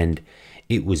 And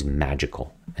it was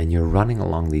magical. And you're running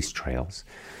along these trails.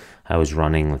 I was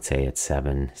running, let's say at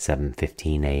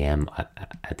 7:15 a.m.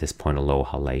 at this point,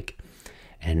 Aloha Lake.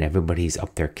 and everybody's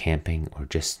up there camping or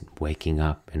just waking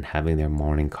up and having their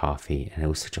morning coffee. And it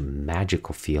was such a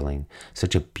magical feeling,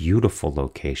 such a beautiful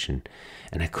location.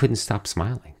 And I couldn't stop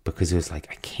smiling because it was like,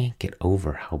 I can't get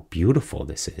over how beautiful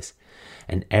this is.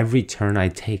 And every turn I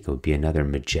take, it would be another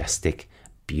majestic,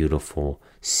 beautiful,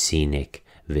 scenic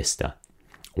vista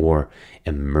or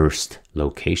immersed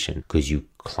location, because you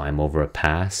climb over a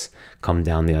pass, come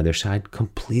down the other side,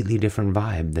 completely different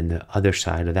vibe than the other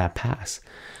side of that pass.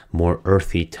 More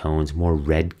earthy tones, more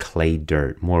red clay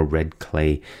dirt, more red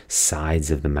clay sides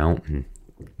of the mountain.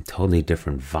 Totally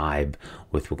different vibe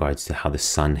with regards to how the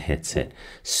sun hits it.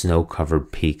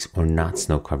 Snow-covered peaks or not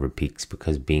snow-covered peaks,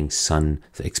 because being sun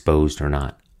exposed or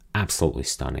not, absolutely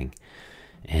stunning.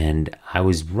 And I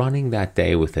was running that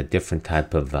day with a different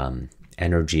type of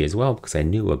energy as well, because I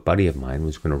knew a buddy of mine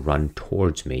was going to run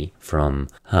towards me from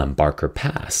Barker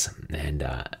Pass, and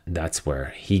that's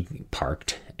where he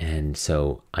parked. And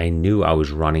so I knew I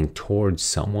was running towards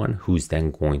someone who's then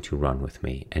going to run with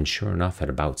me. And sure enough, at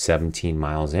about 17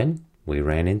 miles in, we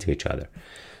ran into each other.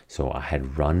 So I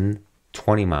had run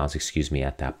 20 miles,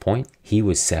 at that point. He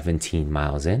was 17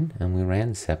 miles in, and we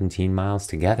ran 17 miles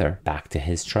together back to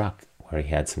his truck, where he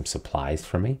had some supplies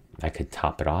for me. I could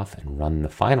top it off and run the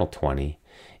final 20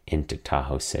 into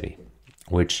Tahoe City,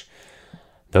 which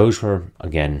those were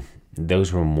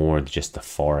more just the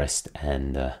forest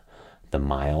and the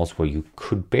miles where you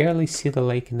could barely see the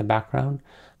lake in the background.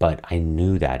 But I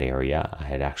knew that area. I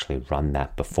had actually run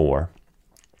that before,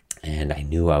 and I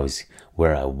knew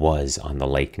where I was on the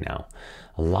lake now.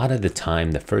 A lot of the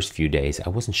time, the first few days, I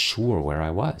wasn't sure where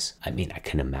I was. I mean, I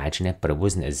can imagine it, but it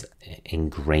wasn't as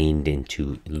ingrained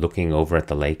into looking over at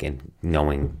the lake and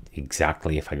knowing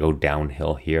exactly, if I go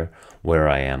downhill here, where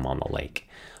I am on the lake.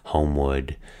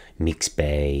 Homewood, Meeks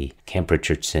Bay, Camp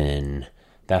Richardson,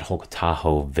 that whole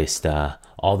Tahoe Vista,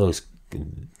 all those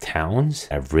towns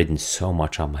I've ridden so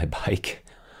much on my bike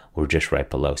were just right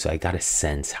below. So I got a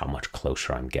sense how much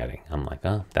closer I'm getting. I'm like,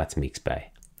 oh, that's Meeks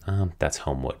Bay. That's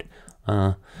Homewood.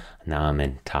 Now I'm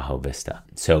in Tahoe Vista.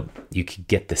 So you could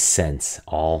get the sense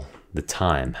all the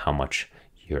time how much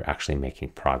you're actually making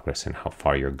progress and how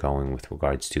far you're going with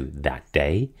regards to that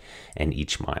day and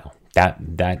each mile.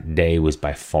 That day was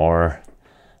by far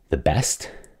the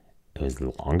best. It was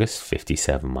the longest,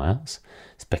 57 miles.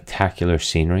 Spectacular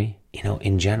scenery.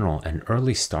 In general, an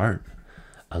early start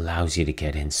allows you to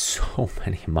get in so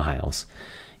many miles.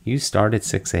 You start at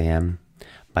 6 a.m.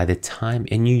 By the time,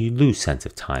 and you lose sense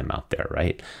of time out there,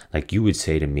 right? Like you would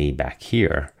say to me back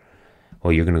here,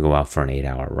 well, you're going to go out for an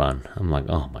 8-hour run. I'm like,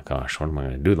 oh my gosh, what am I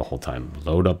going to do the whole time?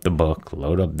 Load up the book,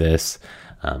 load up this,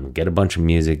 get a bunch of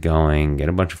music going, get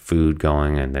a bunch of food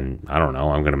going, and then, I don't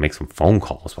know, I'm going to make some phone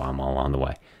calls while I'm all on the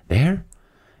way. There,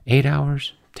 8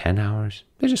 hours, 10 hours,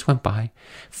 they just went by.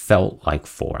 Felt like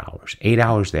 4 hours. 8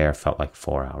 hours there felt like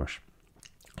 4 hours.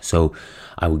 So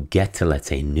I would get to, let's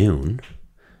say, noon.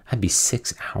 I'd be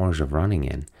 6 hours of running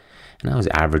in, and I was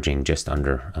averaging just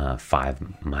under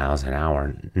 5 miles an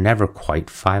hour. Never quite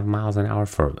 5 miles an hour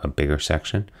for a bigger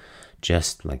section,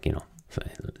 just like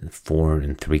 4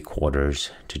 3/4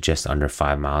 to just under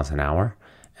 5 miles an hour,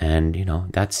 and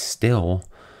that's still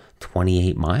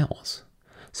 28 miles.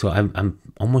 So I'm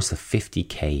almost a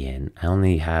 50K in. I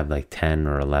only have like 10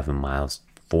 or 11 miles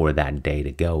for that day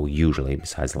to go usually,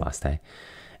 besides the last day,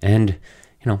 and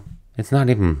it's not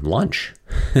even lunch.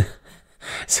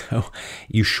 So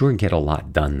you sure get a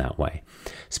lot done that way,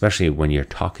 especially when you're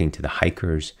talking to the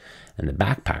hikers and the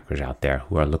backpackers out there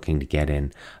who are looking to get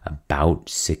in about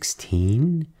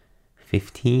 16,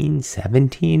 15,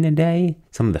 17 a day.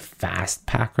 Some of the fast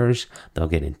packers, they'll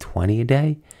get in 20 a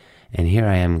day. And here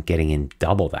I am getting in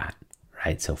double that,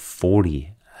 right? So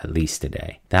 40 at least a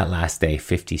day. That last day,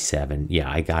 57. Yeah,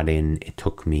 I got in. It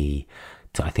took me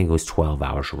I think it was 12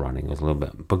 hours running. It was a little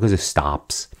bit because of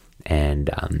stops and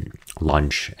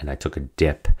lunch, and I took a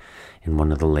dip in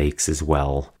one of the lakes as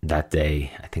well. That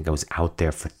day, I think I was out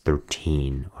there for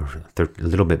 13 or a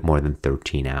little bit more than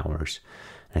 13 hours.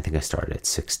 And I think I started at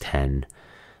 6:10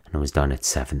 and I was done at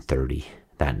 7:30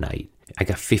 that night. I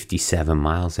got 57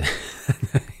 miles in.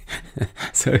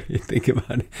 So you think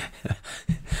about it,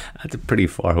 that's a pretty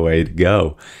far way to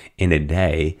go in a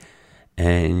day.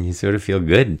 And you sort of feel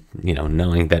good,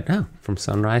 knowing that, from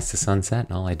sunrise to sunset,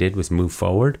 all I did was move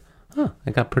forward.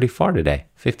 I got pretty far today,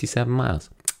 57 miles.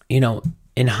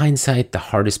 In hindsight, the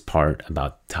hardest part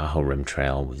about Tahoe Rim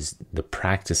Trail was the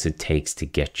practice it takes to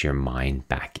get your mind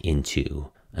back into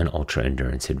an ultra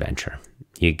endurance adventure.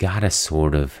 You gotta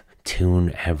sort of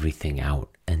tune everything out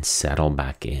and settle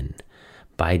back in.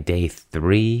 By day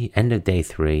 3, end of day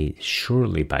 3,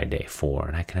 surely by day 4,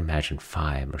 and I can imagine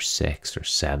 5 or 6 or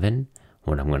 7,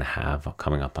 what I'm going to have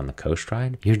coming up on the coast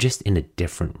ride. You're just in a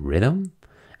different rhythm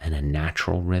and a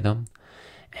natural rhythm.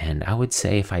 And I would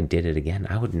say if I did it again,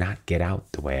 I would not get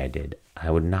out the way I did. I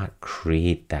would not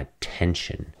create that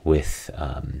tension with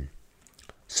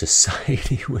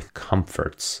society, with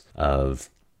comforts of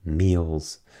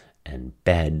meals and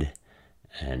bed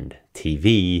and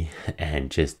TV and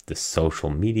just the social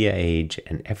media age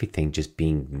and everything just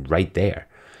being right there.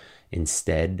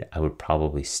 Instead, I would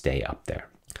probably stay up there.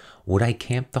 Would I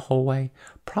camp the whole way?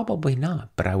 Probably not,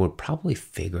 but I would probably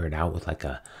figure it out with like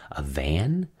a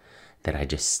van that I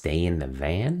just stay in the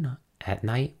van at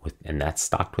night and that's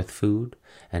stocked with food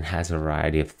and has a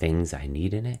variety of things I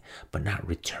need in it, but not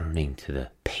returning to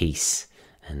the pace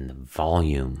and the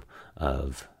volume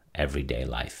of everyday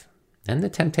life and the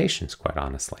temptations, quite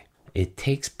honestly. It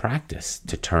takes practice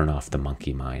to turn off the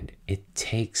monkey mind. It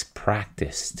takes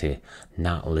practice to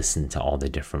not listen to all the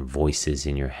different voices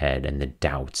in your head and the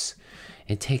doubts.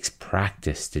 It takes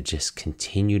practice to just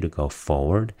continue to go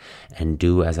forward and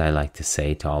do, as I like to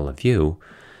say to all of you,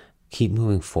 keep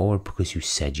moving forward because you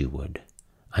said you would.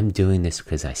 I'm doing this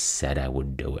because I said I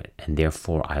would do it, and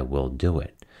therefore I will do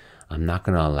it. I'm not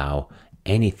going to allow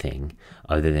anything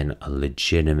other than a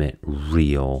legitimate,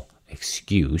 real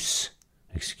excuse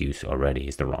already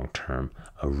is the wrong term,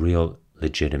 a real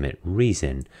legitimate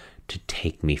reason to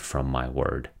take me from my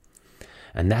word.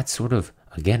 And that's sort of,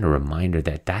 again, a reminder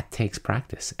that takes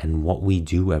practice. And what we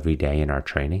do every day in our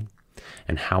training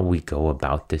and how we go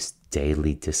about this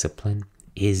daily discipline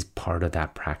is part of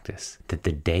that practice. That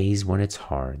the days when it's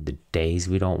hard, the days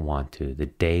we don't want to, the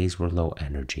days we're low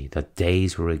energy, the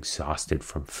days we're exhausted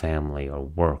from family or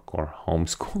work or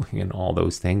homeschooling and all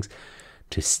those things,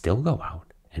 to still go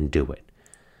out and do it.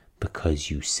 Because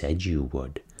you said you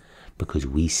would, because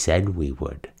we said we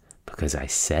would, because I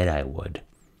said I would.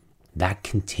 That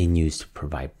continues to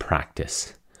provide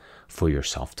practice for your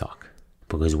self-talk.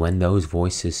 Because when those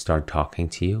voices start talking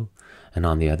to you, and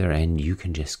on the other end, you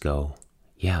can just go,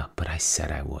 yeah, but I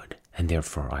said I would, and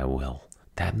therefore I will.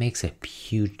 That makes a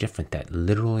huge difference. That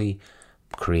literally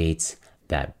creates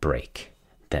that break,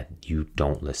 that you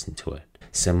don't listen to it.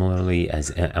 Similarly, as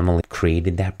Emily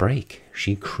created that break.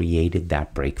 She created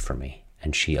that break for me,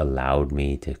 and she allowed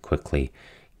me to quickly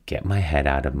get my head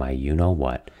out of my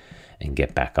you-know-what and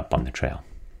get back up on the trail.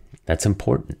 That's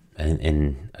important.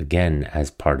 And again,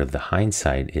 as part of the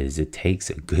hindsight is it takes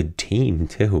a good team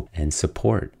too and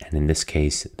support. And in this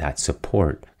case, that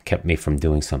support kept me from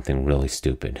doing something really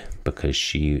stupid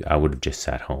because I would have just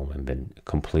sat home and been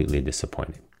completely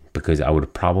disappointed because I would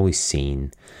have probably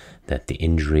seen that the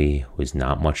injury was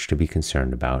not much to be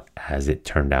concerned about as it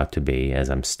turned out to be, as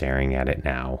I'm staring at it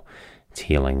now. It's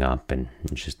healing up and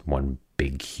just one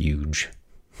big, huge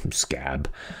scab.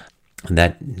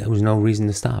 That there was no reason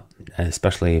to stop,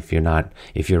 especially if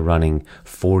you're running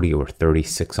 40 or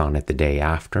 36 on it the day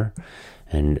after,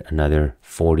 and another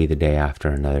 40 the day after,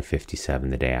 another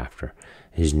 57 the day after.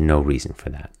 There's no reason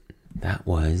for that. That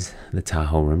was the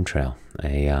Tahoe Rim Trail,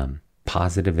 a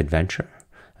positive adventure,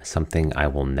 something I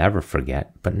will never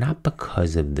forget, but not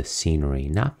because of the scenery,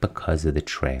 not because of the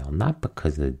trail, not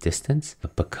because of the distance,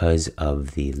 but because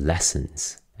of the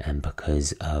lessons and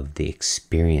because of the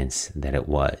experience that it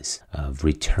was of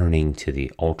returning to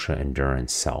the ultra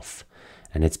endurance self.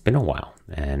 And it's been a while.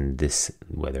 And this,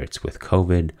 whether it's with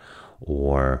COVID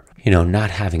or, not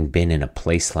having been in a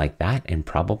place like that in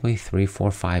probably 3,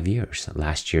 4, 5 years.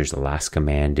 Last year's Alaska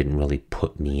Man didn't really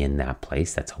put me in that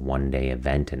place. That's a one-day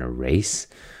event and a race.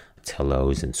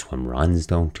 Tillos and swim runs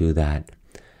don't do that.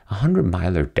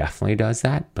 100-miler definitely does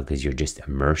that because you're just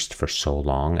immersed for so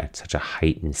long at such a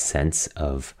heightened sense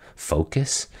of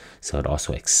focus. So it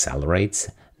also accelerates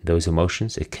those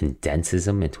emotions. It condenses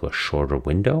them into a shorter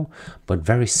window, but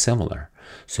very similar.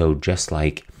 So just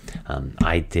like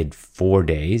I did 4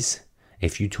 days,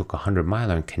 if you took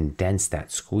 100-miler and condensed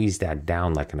that, squeezed that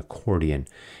down like an accordion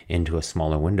into a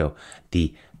smaller window,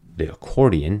 the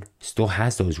accordion still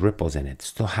has those ripples in it,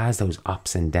 still has those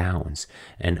ups and downs.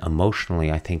 And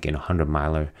emotionally, I think in a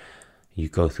 100-miler, you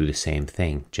go through the same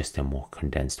thing, just a more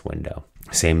condensed window.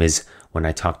 Same as when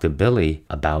I talked to Billy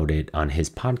about it on his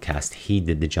podcast, he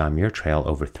did the John Muir Trail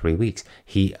over 3 weeks.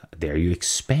 There you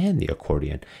expand the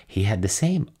accordion. He had the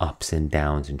same ups and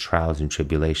downs and trials and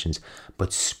tribulations,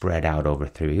 but spread out over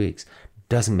 3 weeks.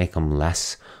 Doesn't make them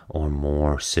less or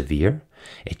more severe.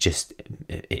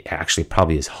 It actually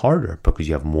probably is harder because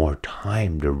you have more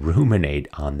time to ruminate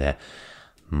on the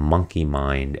monkey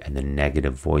mind and the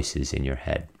negative voices in your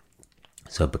head.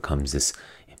 So it becomes this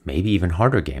maybe even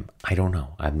harder game. I don't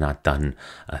know. I've not done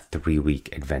a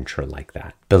 3-week adventure like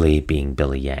that. Billy being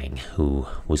Billy Yang, who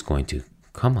was going to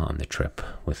come on the trip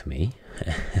with me.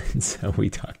 And so we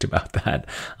talked about that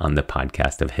on the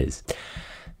podcast of his.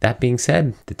 That being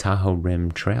said, the Tahoe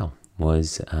Rim Trail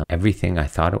was everything I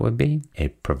thought it would be.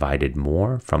 It provided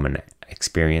more from an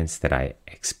experience that I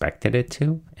expected it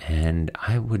to, and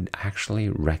I would actually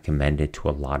recommend it to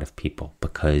a lot of people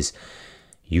because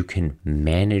you can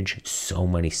manage so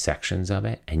many sections of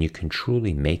it, and you can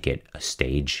truly make it a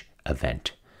stage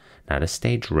event. Not a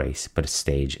stage race, but a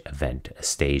stage event, a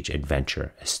stage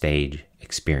adventure, a stage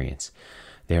experience.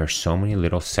 There are so many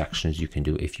little sections you can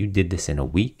do. If you did this in a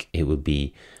week, it would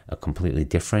be a completely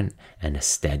different and a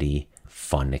steady,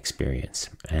 fun experience.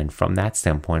 And from that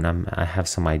standpoint, I have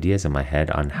some ideas in my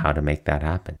head on how to make that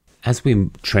happen. As we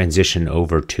transition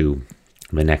over to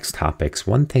the next topics,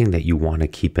 one thing that you want to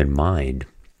keep in mind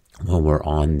when we're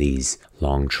on these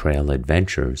long trail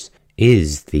adventures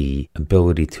is the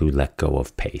ability to let go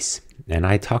of pace. And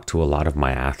I talk to a lot of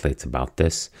my athletes about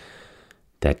this,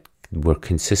 that we're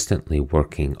consistently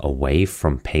working away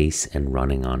from pace and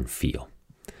running on feel.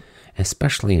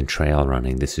 Especially in trail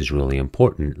running, this is really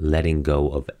important, letting go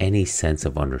of any sense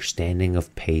of understanding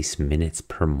of pace, minutes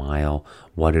per mile,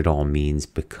 what it all means,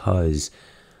 because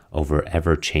over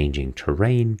ever-changing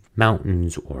terrain,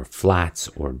 mountains or flats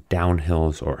or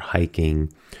downhills or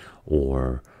hiking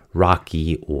or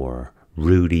rocky or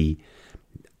rooty,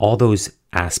 all those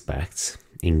aspects,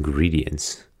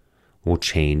 ingredients, will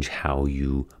change how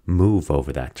you move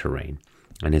over that terrain.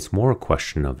 And it's more a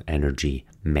question of energy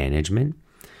management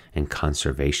and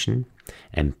conservation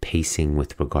and pacing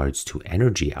with regards to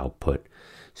energy output,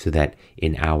 so that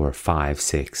in hour 5,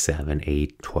 6, 7,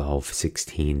 8, 12,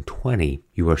 16, 20,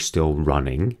 you are still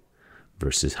running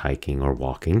versus hiking or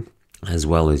walking, as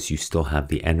well as you still have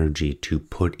the energy to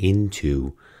put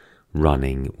into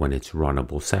running when it's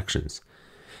runnable sections.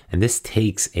 And this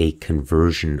takes a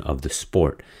conversion of the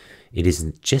sport. It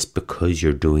isn't just because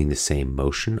you're doing the same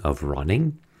motion of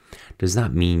running does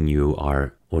not mean you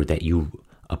are, or that you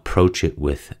approach it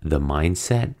with the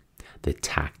mindset, the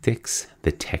tactics,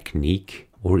 the technique,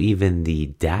 or even the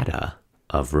data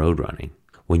of road running.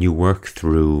 When you work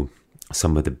through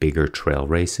some of the bigger trail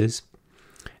races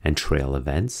and trail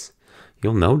events,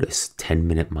 you'll notice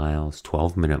 10-minute miles,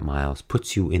 12-minute miles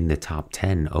puts you in the top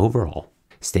 10 overall.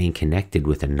 Staying connected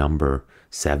with a number,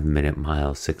 7-minute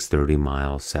miles, 6:30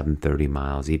 miles, 7:30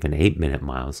 miles, even 8-minute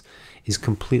miles, is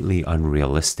completely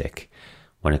unrealistic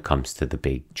when it comes to the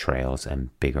big trails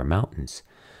and bigger mountains.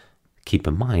 Keep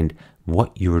in mind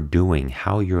what you're doing,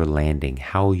 how you're landing,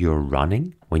 how you're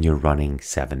running when you're running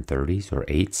 7:30s or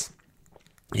 8s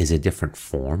is a different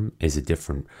form, is a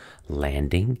different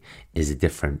landing, is a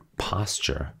different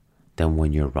posture than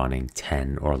when you're running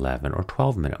 10 or 11 or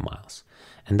 12-minute miles.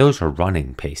 And those are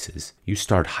running paces. You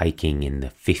start hiking in the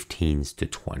 15s to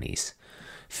 20s.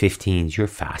 15s, you're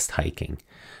fast hiking.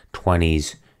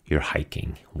 20s, you're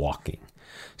hiking, walking.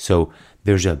 So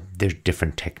there's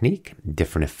different technique,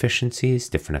 different efficiencies,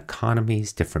 different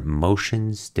economies, different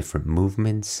motions, different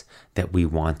movements that we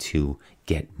want to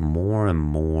get more and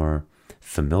more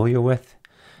familiar with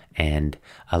and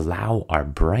allow our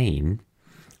brain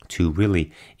to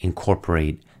really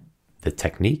incorporate the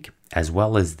technique as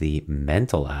well as the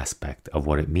mental aspect of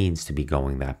what it means to be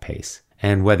going that pace.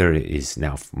 And whether it is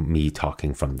now me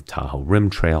talking from the Tahoe Rim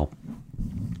Trail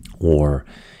or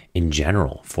in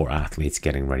general for athletes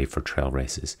getting ready for trail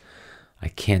races, I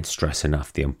can't stress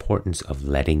enough the importance of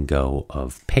letting go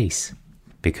of pace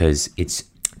because it's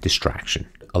distraction.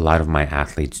 A lot of my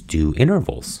athletes do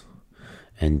intervals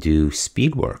and do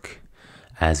speed work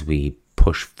as we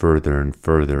push further and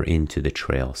further into the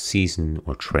trail season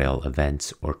or trail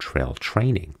events or trail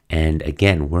training. And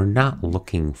again, we're not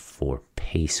looking for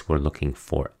pace, we're looking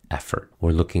for effort.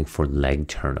 We're looking for leg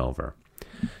turnover.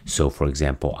 So for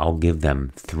example, I'll give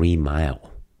them 3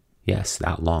 mile, yes,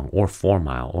 that long, or 4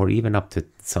 mile, or even up to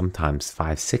sometimes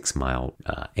 5, 6 mile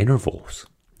intervals,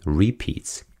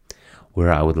 repeats,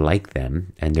 where I would like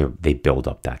them, and they build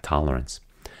up that tolerance,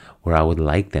 where I would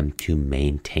like them to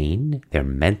maintain their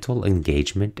mental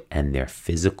engagement and their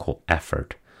physical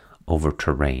effort over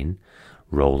terrain,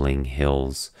 rolling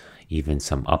hills, even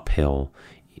some uphill,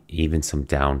 even some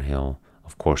downhill,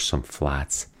 of course some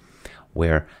flats,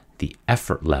 where the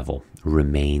effort level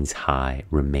remains high,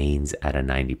 remains at a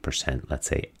 90%, let's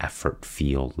say, effort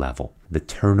feel level. The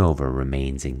turnover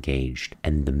remains engaged,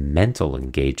 and the mental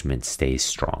engagement stays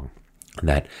strong.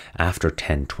 That after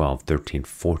 10, 12, 13,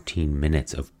 14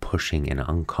 minutes of pushing an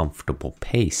uncomfortable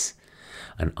pace,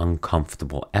 an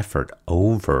uncomfortable effort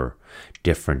over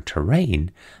different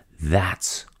terrain,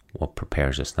 that's what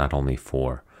prepares us not only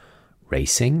for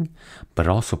racing, but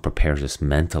also prepares us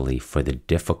mentally for the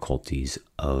difficulties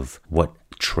of what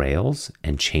trails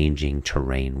and changing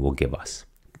terrain will give us.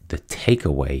 The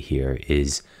takeaway here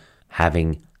is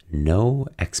having no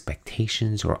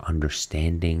expectations or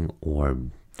understanding or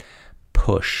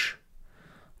push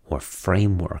or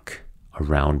framework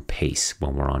around pace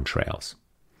when we're on trails.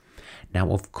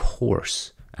 Now, of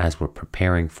course, as we're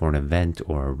preparing for an event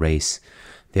or a race,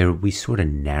 we sort of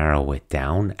narrow it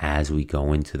down as we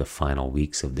go into the final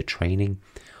weeks of the training,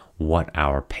 what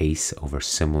our pace over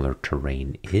similar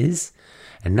terrain is,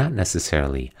 and not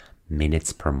necessarily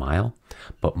minutes per mile,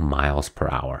 but miles per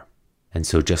hour. And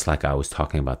so just like I was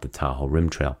talking about the Tahoe Rim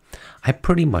Trail, I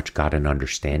pretty much got an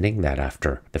understanding that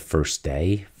after the first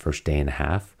day and a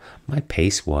half, my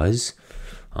pace was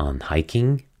on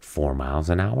hiking 4 miles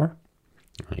an hour.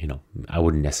 I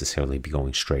wouldn't necessarily be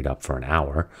going straight up for an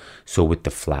hour. So with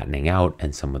the flattening out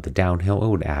and some of the downhill, it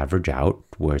would average out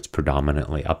where it's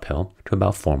predominantly uphill to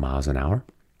about 4 miles an hour.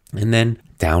 And then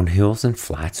downhills and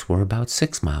flats were about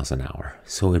 6 miles an hour.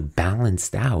 So it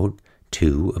balanced out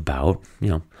to about,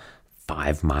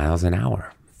 5 miles an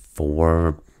hour,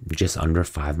 for just under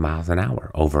 5 miles an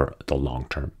hour over the long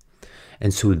term.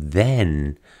 And so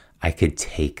then I could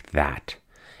take that.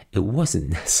 It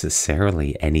wasn't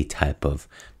necessarily any type of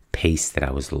pace that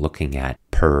I was looking at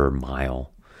per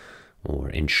mile or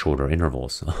in shorter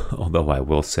intervals, although I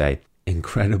will say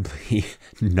incredibly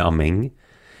numbing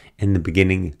in the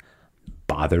beginning,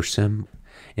 bothersome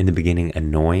in the beginning,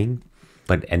 annoying.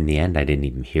 But in the end, I didn't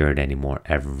even hear it anymore.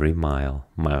 Every mile,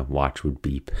 my watch would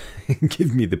beep and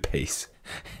give me the pace.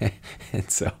 And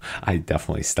so I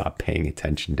definitely stopped paying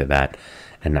attention to that.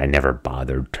 And I never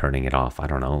bothered turning it off. I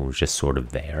don't know. It was just sort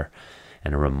of there.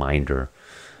 And a reminder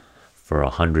for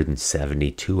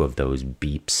 172 of those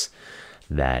beeps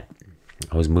that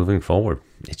I was moving forward.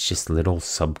 It's just little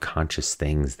subconscious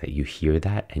things that you hear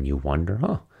that and you wonder,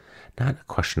 not a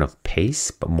question of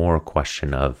pace, but more a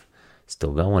question of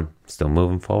still going, still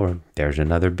moving forward. There's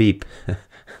another beep.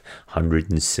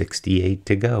 168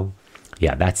 to go.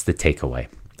 Yeah, that's the takeaway.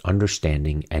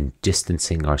 Understanding and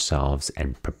distancing ourselves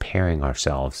and preparing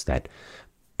ourselves that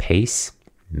pace,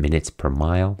 minutes per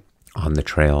mile on the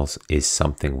trails is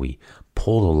something we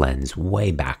pull the lens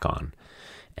way back on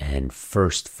and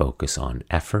first focus on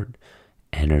effort,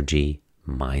 energy,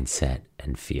 mindset,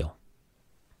 and feel.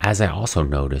 As I also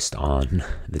noticed on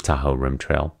the Tahoe Rim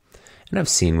Trail, and I've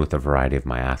seen with a variety of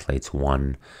my athletes,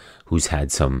 one who's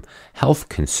had some health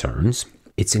concerns,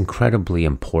 it's incredibly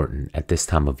important at this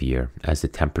time of year as the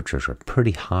temperatures are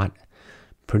pretty hot,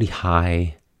 pretty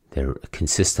high. They're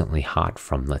consistently hot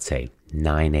from, let's say,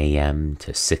 9 a.m.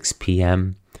 to 6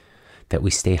 p.m., that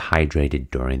we stay hydrated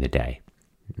during the day.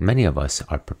 Many of us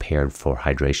are prepared for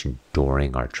hydration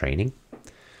during our training,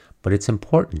 but it's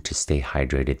important to stay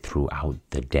hydrated throughout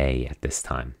the day at this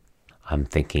time. I'm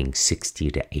thinking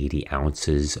 60 to 80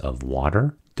 ounces of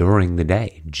water during the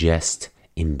day, just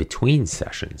in between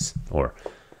sessions or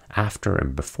after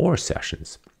and before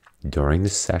sessions. During the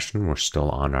session, we're still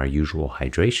on our usual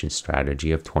hydration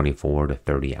strategy of 24 to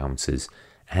 30 ounces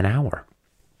an hour.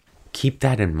 Keep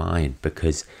that in mind,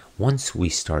 because once we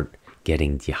start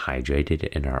getting dehydrated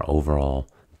in our overall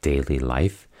daily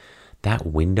life, that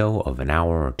window of an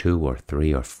hour or 2 or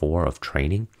 3 or 4 of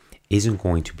training isn't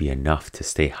going to be enough to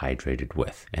stay hydrated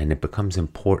with. And it becomes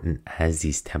important as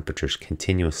these temperatures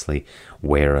continuously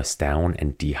wear us down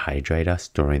and dehydrate us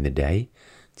during the day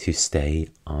to stay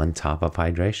on top of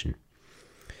hydration.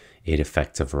 It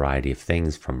affects a variety of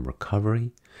things, from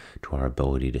recovery to our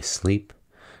ability to sleep,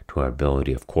 to our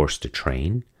ability, of course, to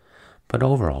train. But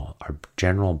overall, our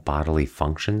general bodily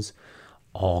functions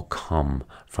all come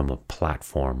from a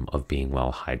platform of being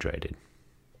well hydrated.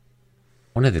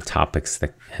 One of the topics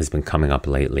that has been coming up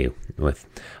lately with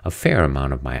a fair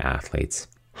amount of my athletes,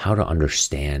 how to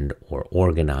understand or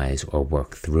organize or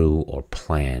work through or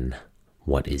plan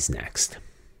what is next.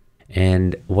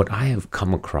 And what I have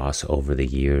come across over the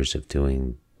years of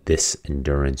doing this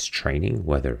endurance training,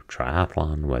 whether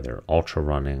triathlon, whether ultra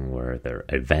running, whether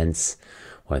events,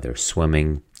 whether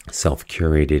swimming,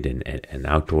 self-curated and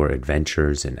outdoor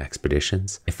adventures and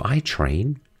expeditions, if I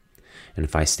train and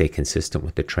if I stay consistent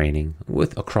with the training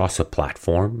with across a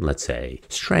platform, let's say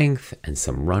strength and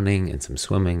some running and some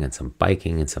swimming and some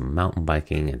biking and some mountain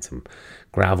biking and some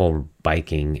gravel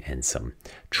biking and some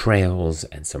trails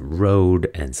and some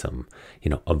road and some,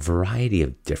 a variety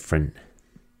of different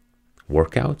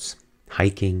workouts,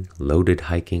 hiking, loaded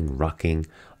hiking, rucking,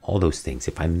 all those things.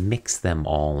 If I mix them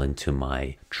all into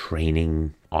my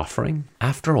training offering,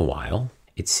 after a while,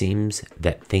 it seems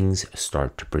that things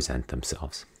start to present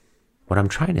themselves. What I'm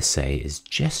trying to say is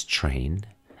just train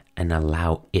and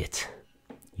allow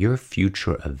your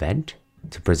future event,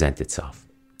 to present itself.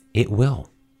 It will.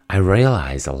 I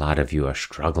realize a lot of you are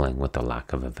struggling with the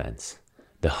lack of events.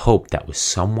 The hope that was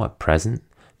somewhat present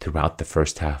throughout the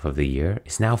first half of the year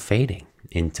is now fading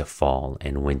into fall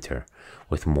and winter,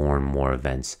 with more and more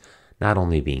events not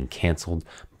only being canceled,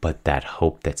 but that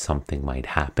hope that something might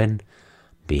happen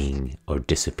being or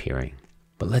disappearing.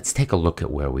 But let's take a look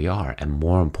at where we are, and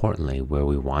more importantly, where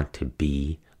we want to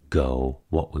be, go,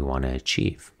 what we want to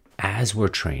achieve. As we're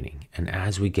training and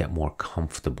as we get more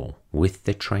comfortable with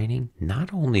the training,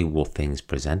 not only will things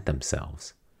present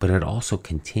themselves, but it also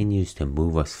continues to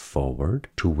move us forward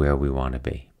to where we want to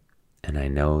be. And I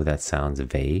know that sounds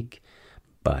vague,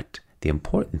 but the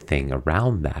important thing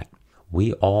around that,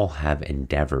 we all have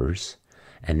endeavors,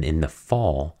 and in the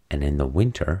fall and in the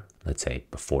winter, let's say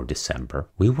before December,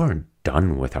 we weren't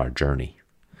done with our journey.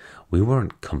 We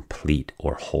weren't complete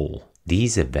or whole.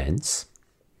 These events,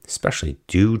 especially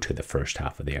due to the first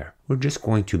half of the year, were just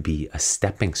going to be a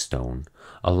stepping stone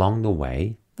along the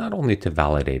way, not only to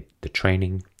validate the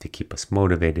training, to keep us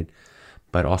motivated,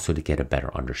 but also to get a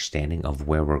better understanding of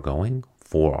where we're going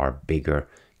for our bigger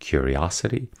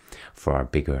curiosity, for our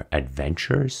bigger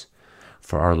adventures,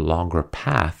 for our longer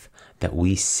path that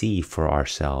we see for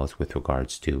ourselves with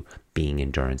regards to being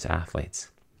endurance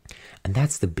athletes. And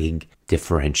that's the big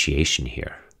differentiation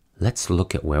here. Let's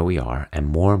look at where we are, and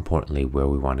more importantly, where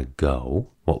we want to go,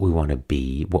 what we want to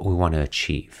be, what we want to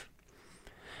achieve.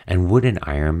 And would an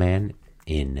Ironman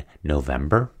in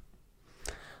November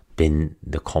been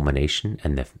the culmination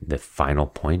and the final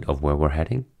point of where we're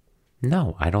heading?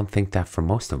 No, I don't think that for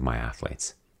most of my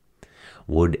athletes.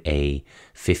 Would a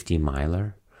 50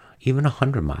 miler, even a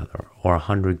 100 miler or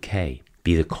 100K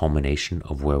be the culmination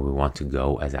of where we want to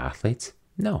go as athletes?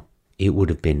 No. It would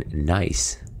have been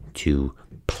nice to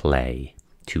play,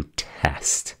 to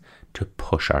test, to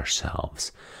push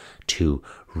ourselves, to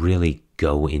really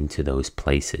go into those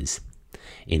places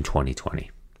in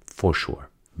 2020, for sure.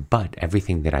 But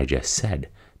everything that I just said,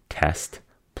 test,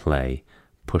 play,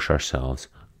 push ourselves,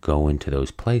 go into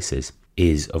those places,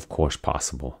 is of course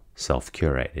possible,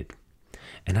 self-curated.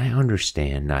 And I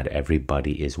understand not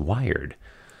everybody is wired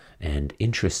and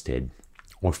interested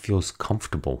or feels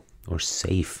comfortable or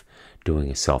safe doing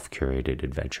a self-curated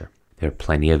adventure. There are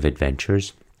plenty of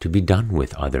adventures to be done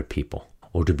with other people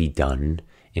or to be done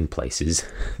in places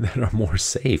that are more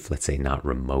safe. Let's say not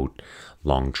remote,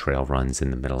 long trail runs in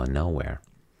the middle of nowhere.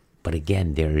 But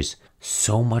again, there's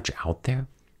so much out there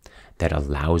that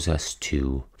allows us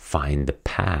to find the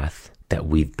path that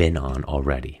we've been on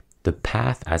already. The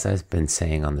path, as I've been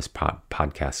saying on this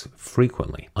podcast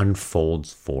frequently,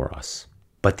 unfolds for us.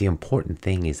 But the important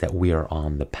thing is that we are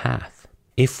on the path.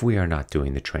 If we are not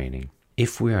doing the training,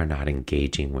 if we are not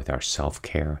engaging with our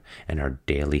self-care and our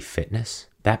daily fitness,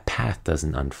 that path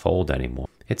doesn't unfold anymore.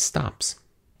 It stops.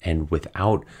 And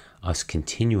without us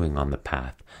continuing on the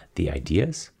path, the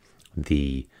ideas,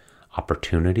 the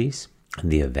opportunities,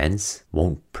 the events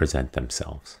won't present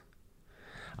themselves.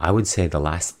 I would say the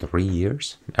last 3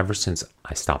 years, ever since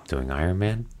I stopped doing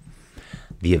Ironman,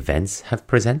 the events have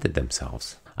presented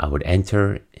themselves. I would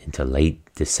enter into late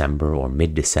December or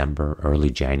mid-December, early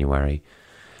January,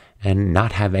 and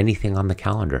not have anything on the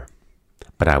calendar.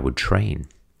 But I would train.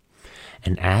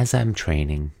 And as I'm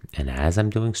training, and as I'm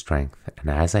doing strength, and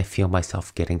as I feel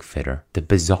myself getting fitter, the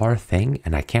bizarre thing,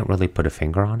 and I can't really put a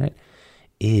finger on it,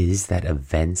 is that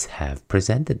events have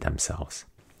presented themselves.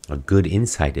 A good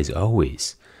insight is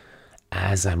always,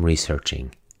 as I'm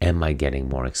researching, am I getting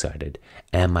more excited?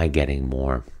 Am I getting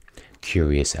more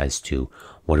curious as to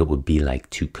what it would be like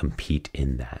to compete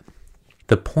in that?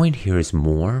 The point here is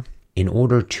more, in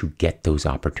order to get those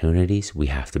opportunities, we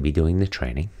have to be doing the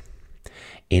training.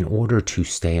 In order to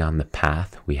stay on the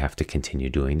path, we have to continue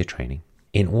doing the training.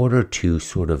 In order to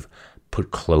sort of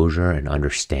put closure and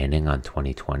understanding on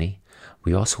 2020,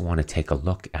 we also want to take a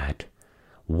look at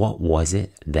what was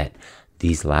it that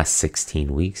these last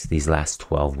 16 weeks, these last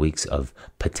 12 weeks of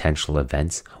potential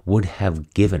events would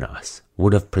have given us,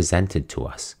 would have presented to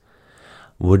us.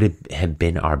 Would it have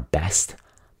been our best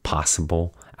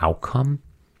possible outcome?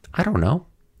 I don't know.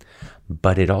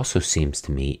 But it also seems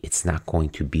to me it's not going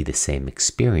to be the same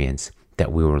experience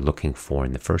that we were looking for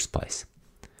in the first place.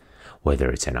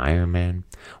 Whether it's an Ironman,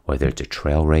 whether it's a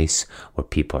trail race where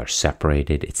people are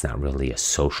separated, it's not really a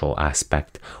social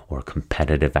aspect or a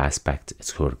competitive aspect.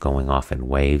 It's sort of going off in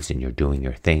waves and you're doing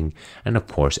your thing. And of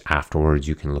course, afterwards,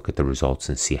 you can look at the results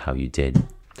and see how you did.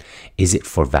 Is it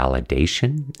for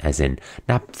validation, as in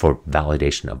not for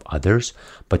validation of others,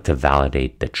 but to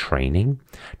validate the training,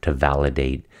 to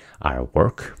validate our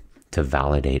work, to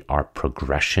validate our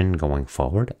progression going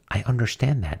forward? I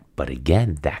understand that. But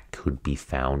again, that could be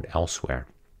found elsewhere.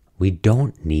 We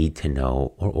don't need to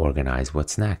know or organize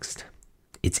what's next.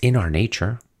 It's in our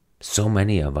nature. So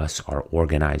many of us are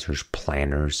organizers,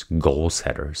 planners, goal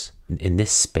setters. In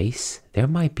this space, there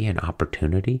might be an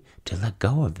opportunity to let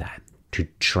go of that, to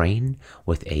train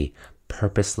with a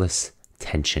purposeless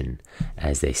tension,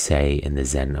 as they say in the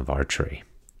Zen of archery.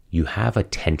 You have a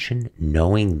tension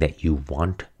knowing that you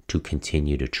want to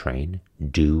continue to train,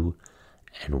 do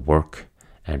and work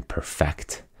and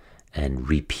perfect and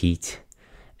repeat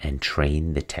and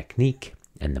train the technique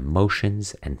and the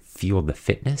motions and feel the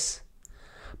fitness,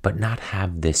 but not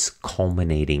have this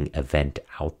culminating event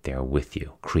out there with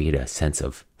you. Create a sense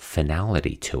of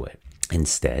finality to it.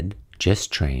 Instead,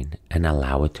 just train and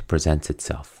allow it to present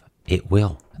itself. It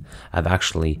will. I've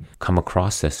actually come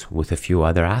across this with a few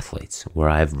other athletes where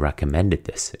I've recommended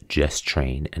this. Just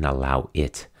train and allow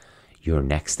it, your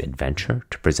next adventure,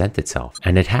 to present itself.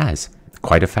 And it has,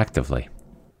 quite effectively.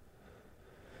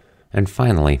 And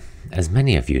finally, as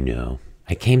many of you know,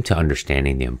 I came to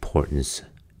understanding the importance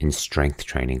in strength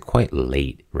training quite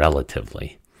late,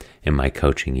 relatively, in my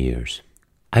coaching years.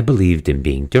 I believed in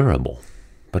being durable,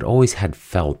 but always had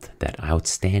felt that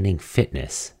outstanding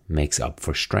fitness makes up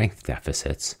for strength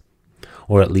deficits,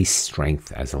 or at least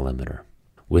strength as a limiter.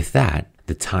 With that,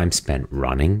 the time spent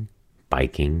running,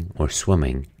 biking, or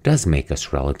swimming does make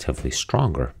us relatively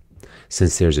stronger,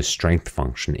 since there's a strength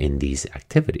function in these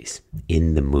activities,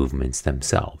 in the movements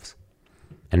themselves.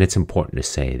 And it's important to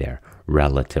say they're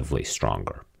relatively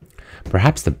stronger.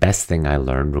 Perhaps the best thing I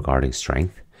learned regarding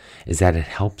strength is that it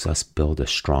helps us build a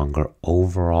stronger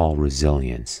overall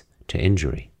resilience to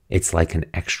injury. It's like an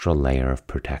extra layer of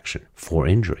protection for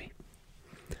injury.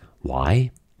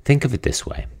 Why? Think of it this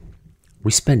way.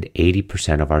 We spend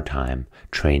 80% of our time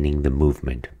training the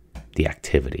movement, the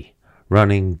activity.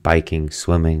 Running, biking,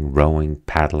 swimming, rowing,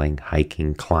 paddling,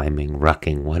 hiking, climbing,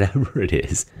 rucking, whatever it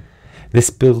is. This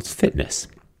builds fitness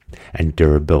and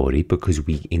durability because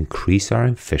we increase our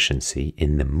efficiency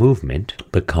in the movement,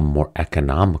 become more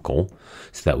economical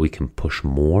so that we can push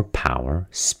more power,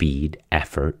 speed,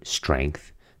 effort,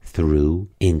 strength through,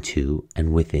 into,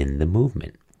 and within the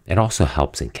movement. It also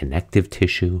helps in connective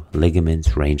tissue,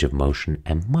 ligaments, range of motion,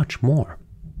 and much more.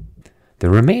 The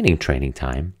remaining training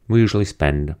time we usually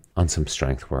spend on some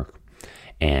strength work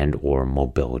and or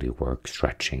mobility work,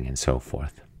 stretching, and so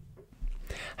forth.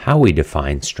 How we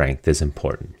define strength is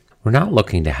important. We're not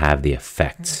looking to have the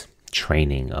effects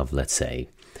training of, let's say,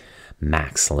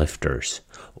 max lifters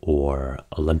or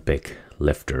Olympic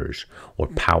lifters or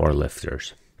power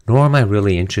lifters. Nor am I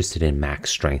really interested in max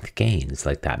strength gains,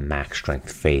 like that max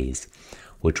strength phase,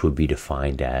 which would be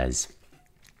defined as,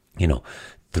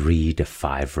 3 to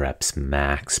 5 reps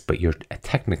max, but you're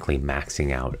technically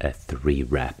maxing out at 3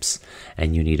 reps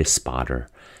and you need a spotter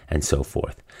and so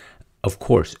forth. Of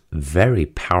course, very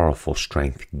powerful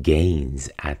strength gains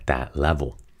at that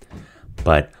level.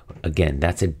 But again,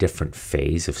 that's a different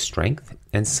phase of strength.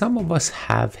 And some of us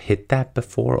have hit that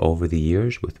before over the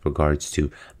years with regards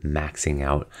to maxing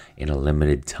out in a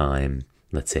limited time,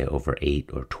 let's say over 8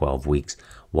 or 12 weeks,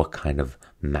 what kind of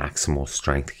maximal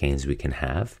strength gains we can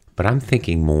have. But I'm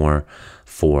thinking more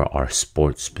for our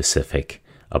sport-specific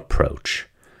approach.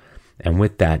 And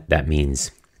with that, that means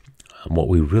what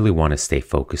we really want to stay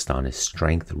focused on is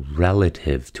strength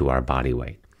relative to our body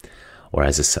weight, or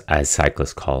as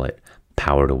cyclists call it,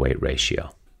 power to weight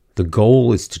ratio. The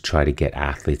goal is to try to get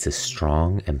athletes as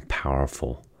strong and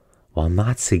powerful while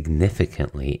not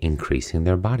significantly increasing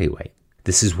their body weight.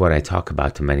 This is what I talk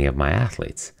about to many of my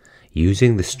athletes.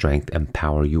 Using the strength and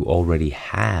power you already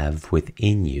have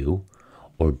within you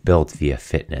or built via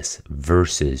fitness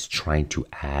versus trying to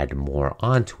add more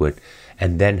onto it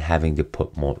and then having to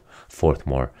put forth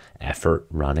more effort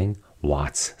running,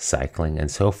 watts cycling,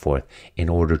 and so forth in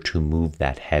order to move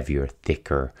that heavier,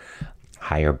 thicker,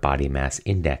 higher body mass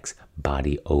index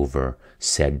body over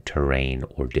said terrain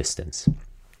or distance.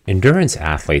 Endurance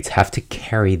athletes have to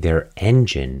carry their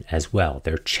engine as well,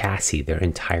 their chassis, their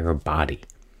entire body.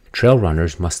 Trail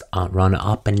runners must run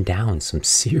up and down some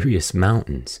serious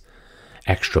mountains.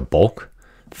 Extra bulk,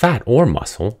 fat or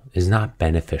muscle, is not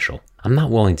beneficial. I'm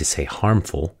not willing to say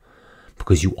harmful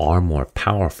because you are more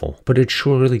powerful, but it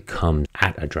surely comes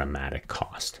at a dramatic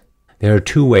cost. There are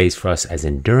 2 ways for us as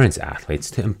endurance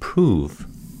athletes to improve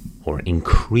or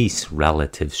increase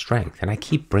relative strength. And I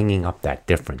keep bringing up that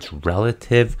difference,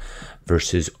 relative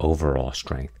versus overall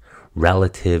strength.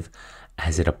 Relative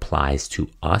as it applies to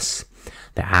us,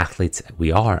 the athletes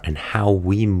we are, and how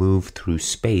we move through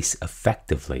space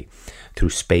effectively. Through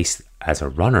space as a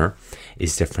runner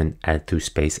is different through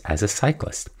space as a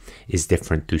cyclist, is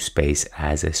different through space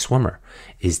as a swimmer,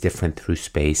 is different through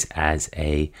space as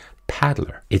a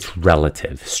paddler. It's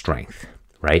relative strength,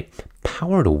 right?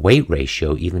 Power to weight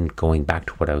ratio, even going back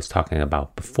to what I was talking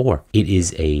about before, it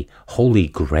is a holy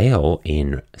grail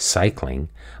in cycling,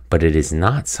 but it is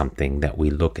not something that we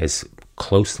look as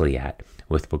closely at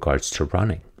with regards to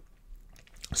running.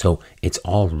 So it's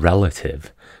all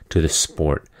relative to the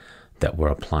sport that we're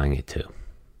applying it to.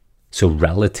 So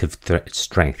relative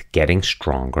strength, getting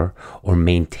stronger or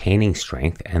maintaining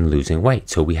strength and losing weight.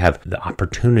 So we have the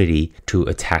opportunity to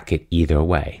attack it either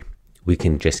way. We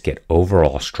can just get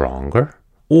overall stronger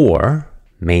or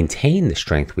maintain the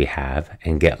strength we have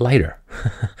and get lighter.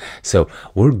 So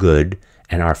we're good,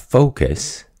 and our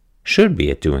focus should be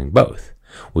at doing both.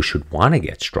 We should want to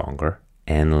get stronger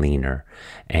and leaner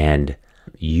and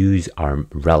use our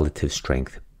relative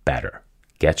strength better.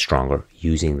 Get stronger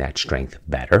using that strength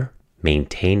better,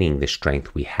 maintaining the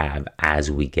strength we have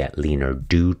as we get leaner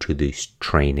due to this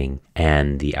training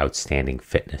and the outstanding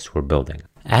fitness we're building.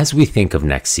 As we think of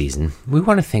next season, we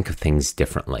want to think of things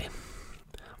differently.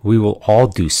 We will all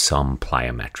do some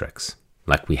plyometrics,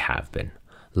 like we have been.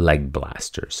 Leg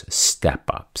blasters,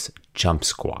 step-ups, jump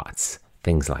squats,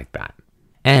 things like that.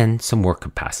 And some work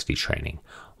capacity training,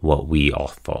 what we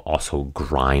also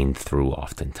grind through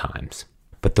oftentimes.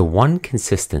 But the one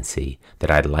consistency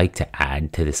that I'd like to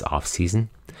add to this off-season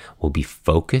will be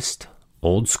focused,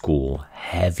 old school,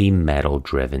 heavy metal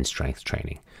driven strength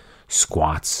training.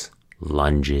 Squats,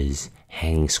 lunges,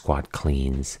 hanging squat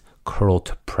cleans, curl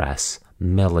to press,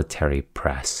 military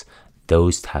press,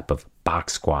 those type of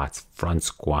box squats, front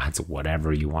squats,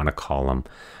 whatever you want to call them.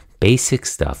 Basic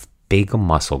stuff, big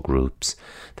muscle groups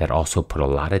that also put a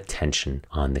lot of tension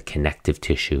on the connective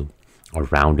tissue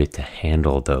around it to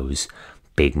handle those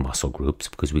big muscle groups,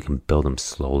 because we can build them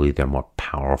slowly. They're more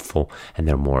powerful and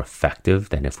they're more effective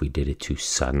than if we did it too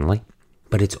suddenly.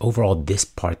 But it's overall this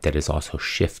part that has also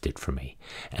shifted for me,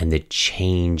 and the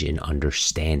change in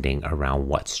understanding around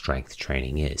what strength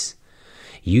training is.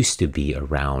 Used to be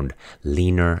around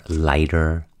leaner,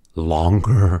 lighter,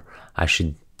 longer, I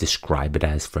should describe it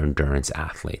as, for endurance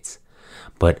athletes.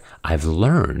 But I've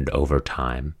learned over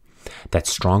time that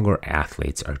stronger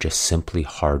athletes are just simply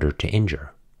harder to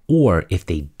injure. Or if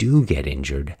they do get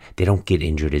injured, they don't get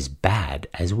injured as bad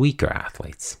as weaker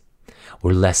athletes.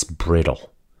 We're less brittle.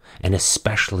 And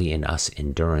especially in us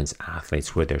endurance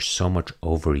athletes where there's so much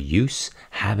overuse,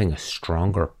 having a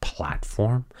stronger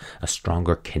platform, a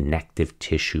stronger connective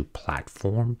tissue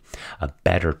platform, a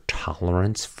better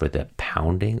tolerance for the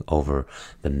pounding over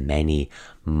the many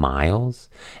miles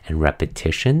and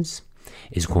repetitions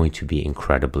is going to be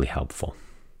incredibly helpful.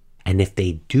 And if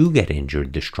they do get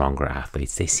injured, the stronger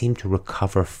athletes, they seem to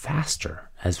recover faster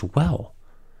as well.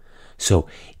 So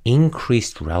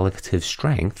increased relative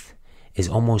strength is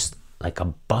almost like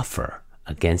a buffer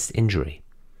against injury.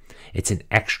 It's an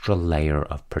extra layer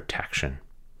of protection.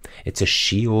 It's a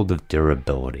shield of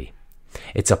durability.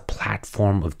 It's a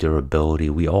platform of durability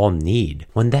we all need,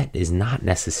 one that is not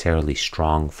necessarily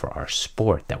strong for our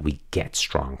sport, that we get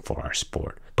strong for our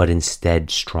sport, but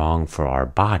instead strong for our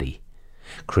body,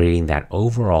 creating that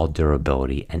overall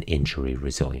durability and injury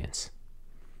resilience.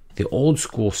 The old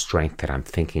school strength that I'm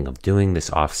thinking of doing this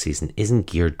off season isn't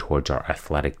geared towards our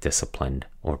athletic discipline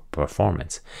or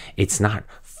performance. It's not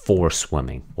for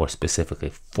swimming, or specifically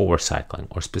for cycling,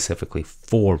 or specifically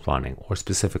for running, or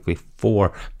specifically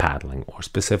for paddling, or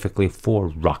specifically for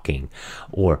rucking,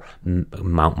 or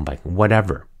mountain biking,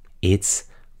 whatever. It's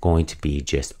going to be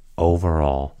just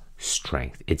overall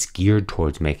strength. It's geared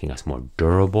towards making us more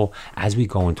durable as we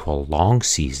go into a long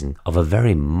season of a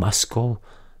very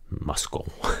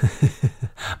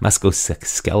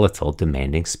musculoskeletal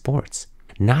demanding sports.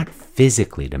 Not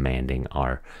physically demanding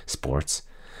our sports,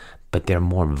 but they're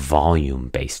more volume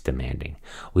based demanding.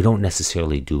 We don't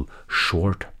necessarily do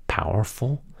short,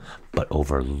 powerful, but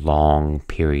over long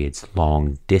periods,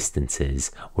 long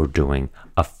distances, we're doing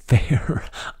a fair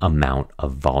amount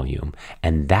of volume.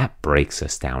 And that breaks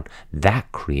us down.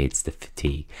 That creates the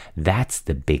fatigue. That's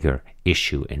the bigger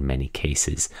issue in many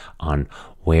cases on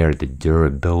where the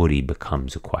durability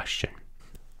becomes a question.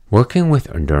 Working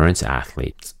with endurance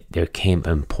athletes, there came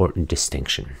an important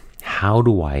distinction. How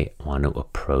do I want to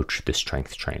approach the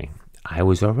strength training? I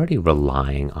was already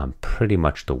relying on pretty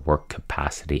much the work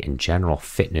capacity and general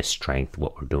fitness strength,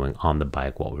 what we're doing on the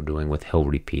bike, what we're doing with hill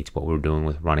repeats, what we're doing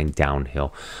with running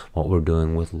downhill, what we're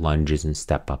doing with lunges and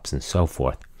step-ups and so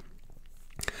forth.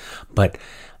 But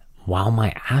while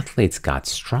my athletes got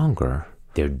stronger,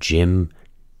 their gym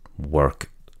work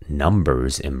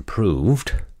numbers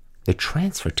improved, the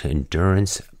transfer to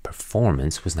endurance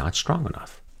performance was not strong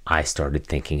enough. I started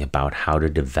thinking about how to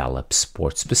develop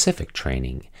sport-specific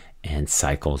training and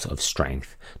cycles of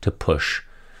strength to push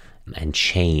and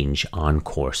change on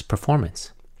course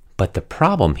performance. But the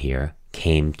problem here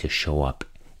came to show up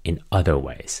in other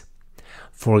ways.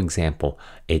 For example,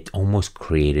 it almost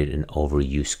created an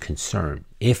overuse concern.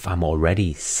 If I'm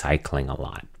already cycling a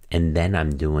lot and then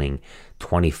I'm doing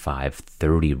 25,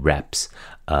 30 reps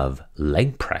of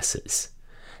leg presses,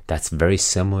 that's very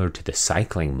similar to the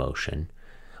cycling motion.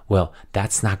 Well,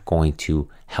 that's not going to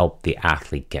help the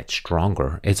athlete get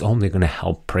stronger. It's only going to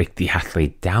help break the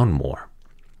athlete down more.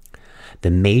 The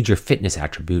major fitness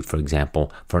attribute, for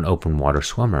example, for an open water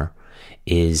swimmer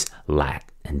is lat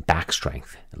and back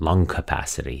strength, lung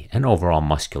capacity, and overall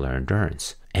muscular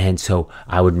endurance. And so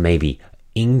I would maybe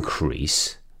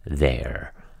increase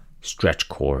their stretch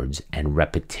cords and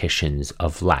repetitions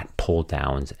of lat pull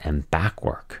downs and back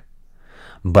work.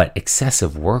 But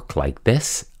excessive work like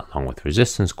this, along with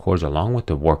resistance cords, along with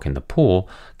the work in the pool,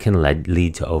 can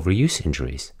lead to overuse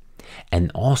injuries.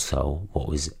 And also what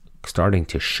was starting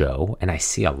to show, and I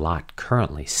see a lot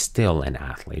currently still in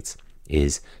athletes,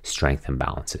 is strength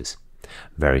imbalances.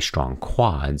 Very strong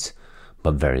quads,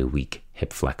 but very weak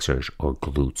hip flexors or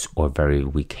glutes, or very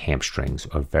weak hamstrings,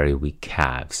 or very weak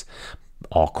calves,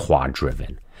 all quad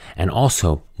driven. And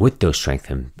also with those strength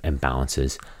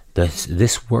imbalances,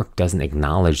 this work doesn't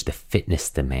acknowledge the fitness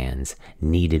demands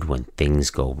needed when things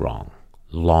go wrong.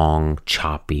 Long,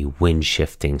 choppy,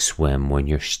 wind-shifting swim when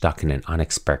you're stuck in an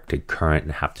unexpected current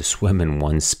and have to swim in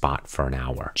one spot for an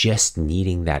hour. Just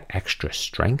needing that extra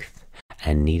strength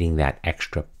and needing that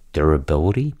extra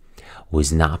durability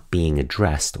was not being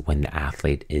addressed when the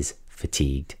athlete is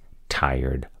fatigued,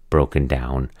 tired, broken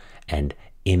down, and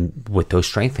with those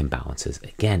strength imbalances.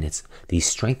 Again, it's these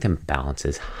strength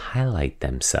imbalances highlight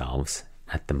themselves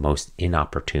at the most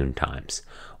inopportune times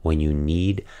when you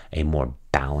need a more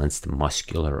balanced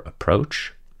muscular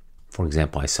approach. For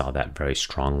example, I saw that very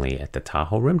strongly at the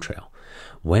Tahoe Rim Trail.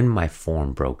 When my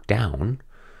form broke down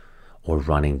or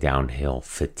running downhill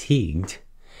fatigued,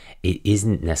 it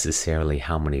isn't necessarily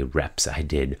how many reps I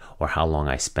did or how long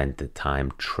I spent the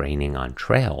time training on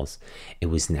trails. It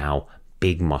was now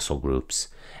big muscle groups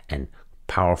and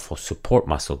powerful support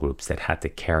muscle groups that had to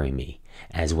carry me,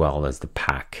 as well as the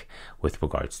pack with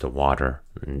regards to water,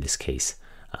 in this case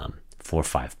 4 or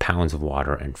 5 pounds of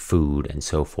water and food and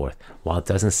so forth. While it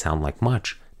doesn't sound like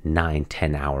much,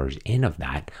 9-10 hours in of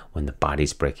that, when the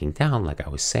body's breaking down, like I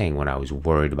was saying, when I was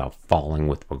worried about falling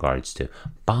with regards to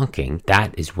bonking,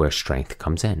 that is where strength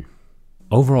comes in.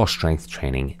 Overall strength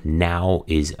training now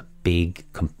is a big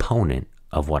component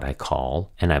of what I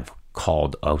call, and I've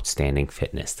called, outstanding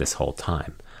fitness this whole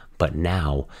time. But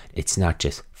now it's not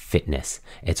just fitness,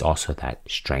 it's also that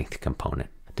strength component.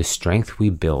 The strength we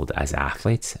build as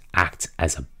athletes acts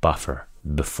as a buffer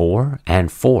before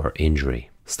and for injury.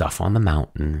 Stuff on the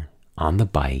mountain, on the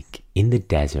bike, in the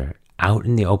desert, out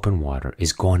in the open water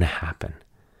is going to happen.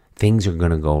 Things are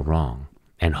going to go wrong.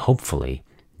 And hopefully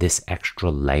this extra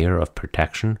layer of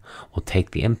protection will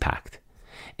take the impact.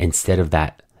 Instead of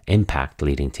that impact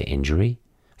leading to injury,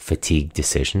 fatigue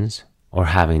decisions, or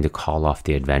having to call off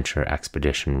the adventure,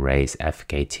 expedition, race,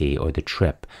 FKT, or the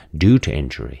trip due to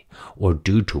injury, or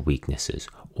due to weaknesses,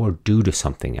 or due to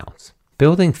something else.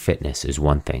 Building fitness is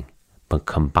one thing, but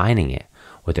combining it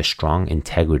with a strong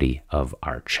integrity of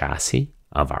our chassis,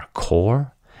 of our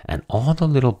core, and all the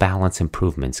little balance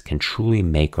improvements can truly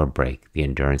make or break the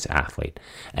endurance athlete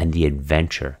and the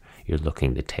adventure you're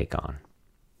looking to take on.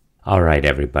 All right,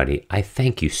 everybody, I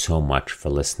thank you so much for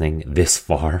listening this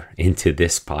far into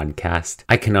this podcast.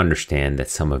 I can understand that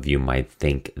some of you might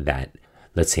think that,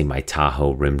 let's say, my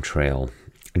Tahoe Rim Trail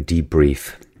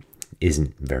debrief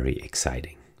isn't very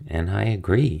exciting. And I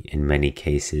agree in many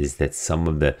cases that some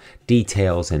of the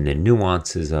details and the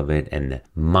nuances of it and the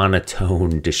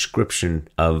monotone description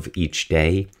of each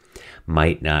day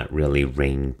might not really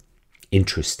ring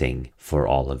interesting for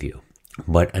all of you.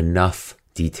 But enough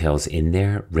details in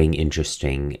there ring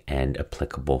interesting and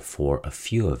applicable for a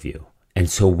few of you. And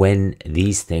so when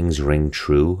these things ring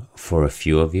true for a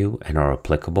few of you and are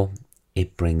applicable,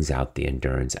 it brings out the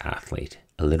endurance athlete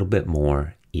a little bit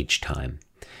more each time.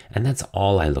 And that's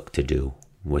all I look to do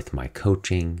with my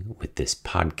coaching, with this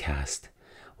podcast,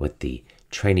 with the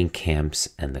training camps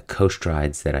and the coast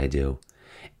rides that I do.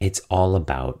 It's all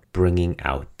about bringing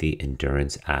out the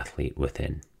endurance athlete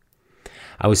within.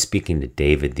 I was speaking to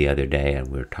David the other day and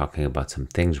we were talking about some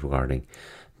things regarding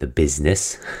the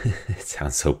business. It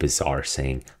sounds so bizarre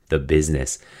saying the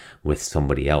business with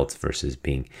somebody else versus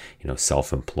being,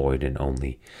 self-employed and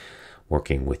only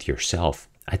working with yourself.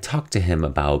 I talked to him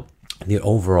about the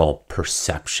overall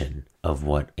perception of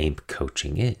what AIMP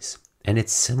coaching is. And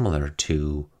it's similar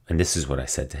to And this is what I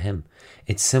said to him.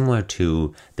 It's similar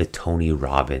to the Tony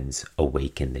Robbins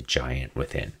Awaken the Giant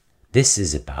Within. This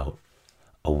is about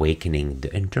awakening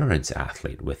the endurance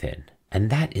athlete within. And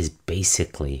that is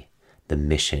basically the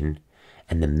mission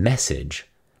and the message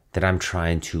that I'm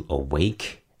trying to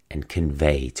awake and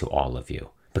convey to all of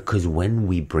you. Because when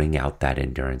we bring out that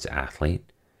endurance athlete,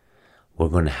 we're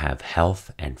going to have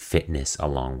health and fitness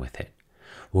along with it.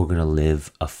 We're going to live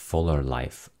a fuller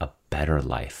life, a better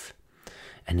life.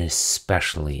 And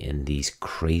especially in these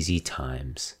crazy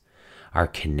times, our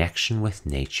connection with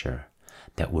nature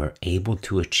that we're able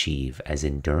to achieve as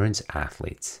endurance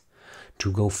athletes,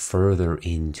 to go further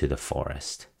into the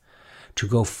forest, to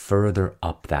go further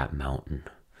up that mountain,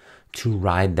 to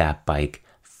ride that bike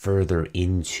further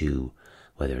into,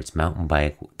 whether it's mountain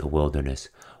bike, the wilderness,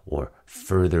 or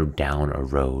further down a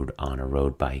road on a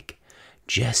road bike.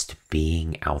 Just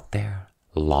being out there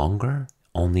longer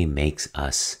only makes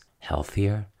us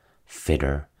healthier,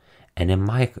 fitter, and in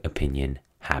my opinion,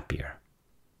 happier.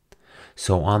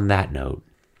 So on that note,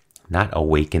 not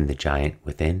awaken the giant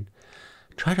within,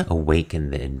 try to awaken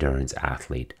the endurance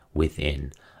athlete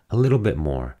within a little bit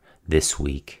more this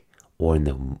week or in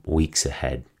the weeks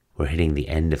ahead. We're hitting the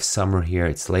end of summer here.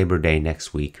 It's Labor Day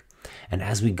next week. And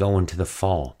as we go into the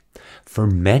fall, for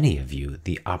many of you,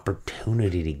 the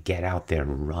opportunity to get out there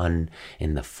and run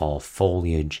in the fall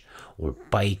foliage, or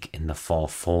bike in the fall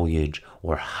foliage,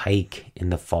 or hike in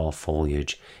the fall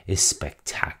foliage is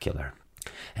spectacular.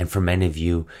 And for many of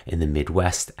you in the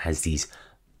Midwest, as these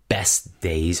best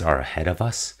days are ahead of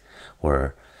us,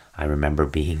 where I remember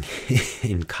being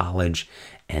in college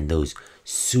and those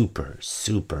super,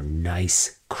 super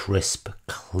nice, crisp,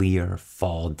 clear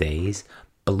fall days,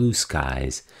 blue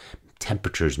skies,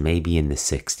 temperatures maybe in the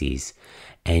 60s,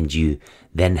 and you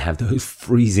then have those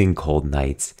freezing cold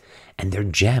nights, and they're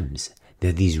gems.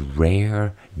 They're these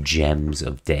rare gems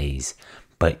of days,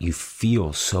 but you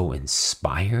feel so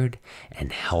inspired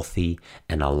and healthy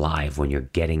and alive when you're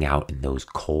getting out in those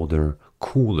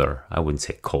cooler, I wouldn't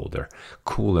say colder,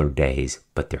 cooler days,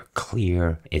 but they're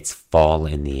clear, it's fall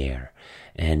in the air.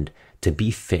 And to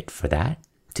be fit for that,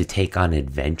 to take on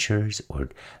adventures or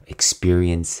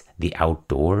experience the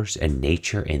outdoors and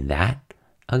nature in that,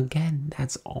 again,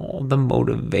 that's all the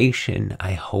motivation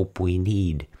I hope we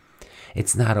need.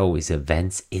 It's not always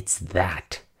events, it's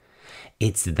that.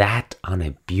 It's that on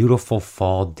a beautiful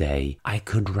fall day, I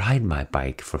could ride my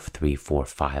bike for 3, 4,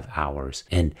 5 hours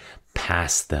and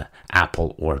pass the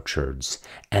apple orchards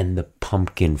and the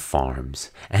pumpkin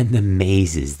farms and the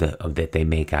mazes that they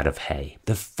make out of hay.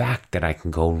 The fact that I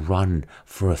can go run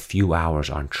for a few hours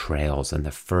on trails, and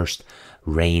the first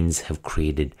rains have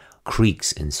created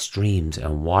creeks and streams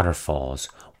and waterfalls.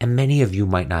 And many of you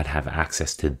might not have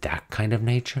access to that kind of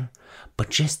nature, but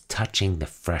just touching the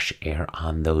fresh air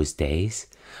on those days.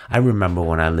 I remember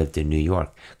when I lived in New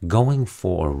York, going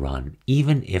for a run,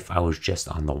 even if I was just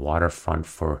on the waterfront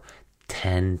for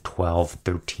 10, 12,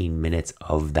 13 minutes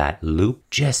of that loop,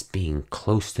 just being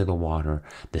close to the water,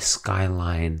 the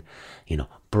skyline,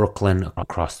 Brooklyn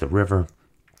across the river,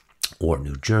 or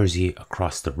New Jersey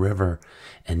across the river,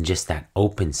 and just that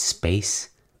open space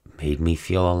made me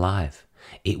feel alive.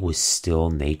 It was still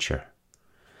nature.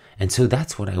 And so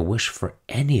that's what I wish for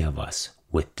any of us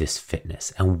with this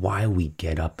fitness, and why we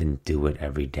get up and do it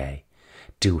every day,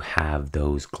 to have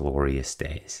those glorious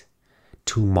days.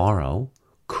 Tomorrow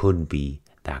could be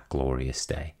that glorious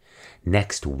day.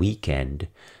 Next weekend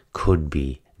could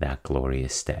be that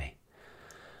glorious day.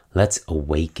 Let's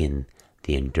awaken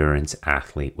the endurance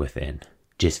athlete within.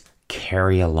 Just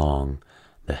carry along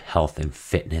the health and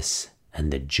fitness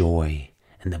and the joy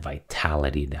and the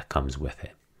vitality that comes with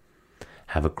it.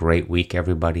 Have a great week,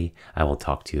 everybody. I will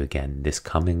talk to you again this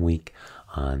coming week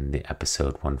on the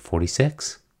episode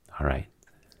 146. All right.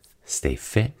 Stay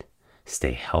fit,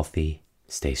 stay healthy,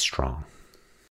 stay strong.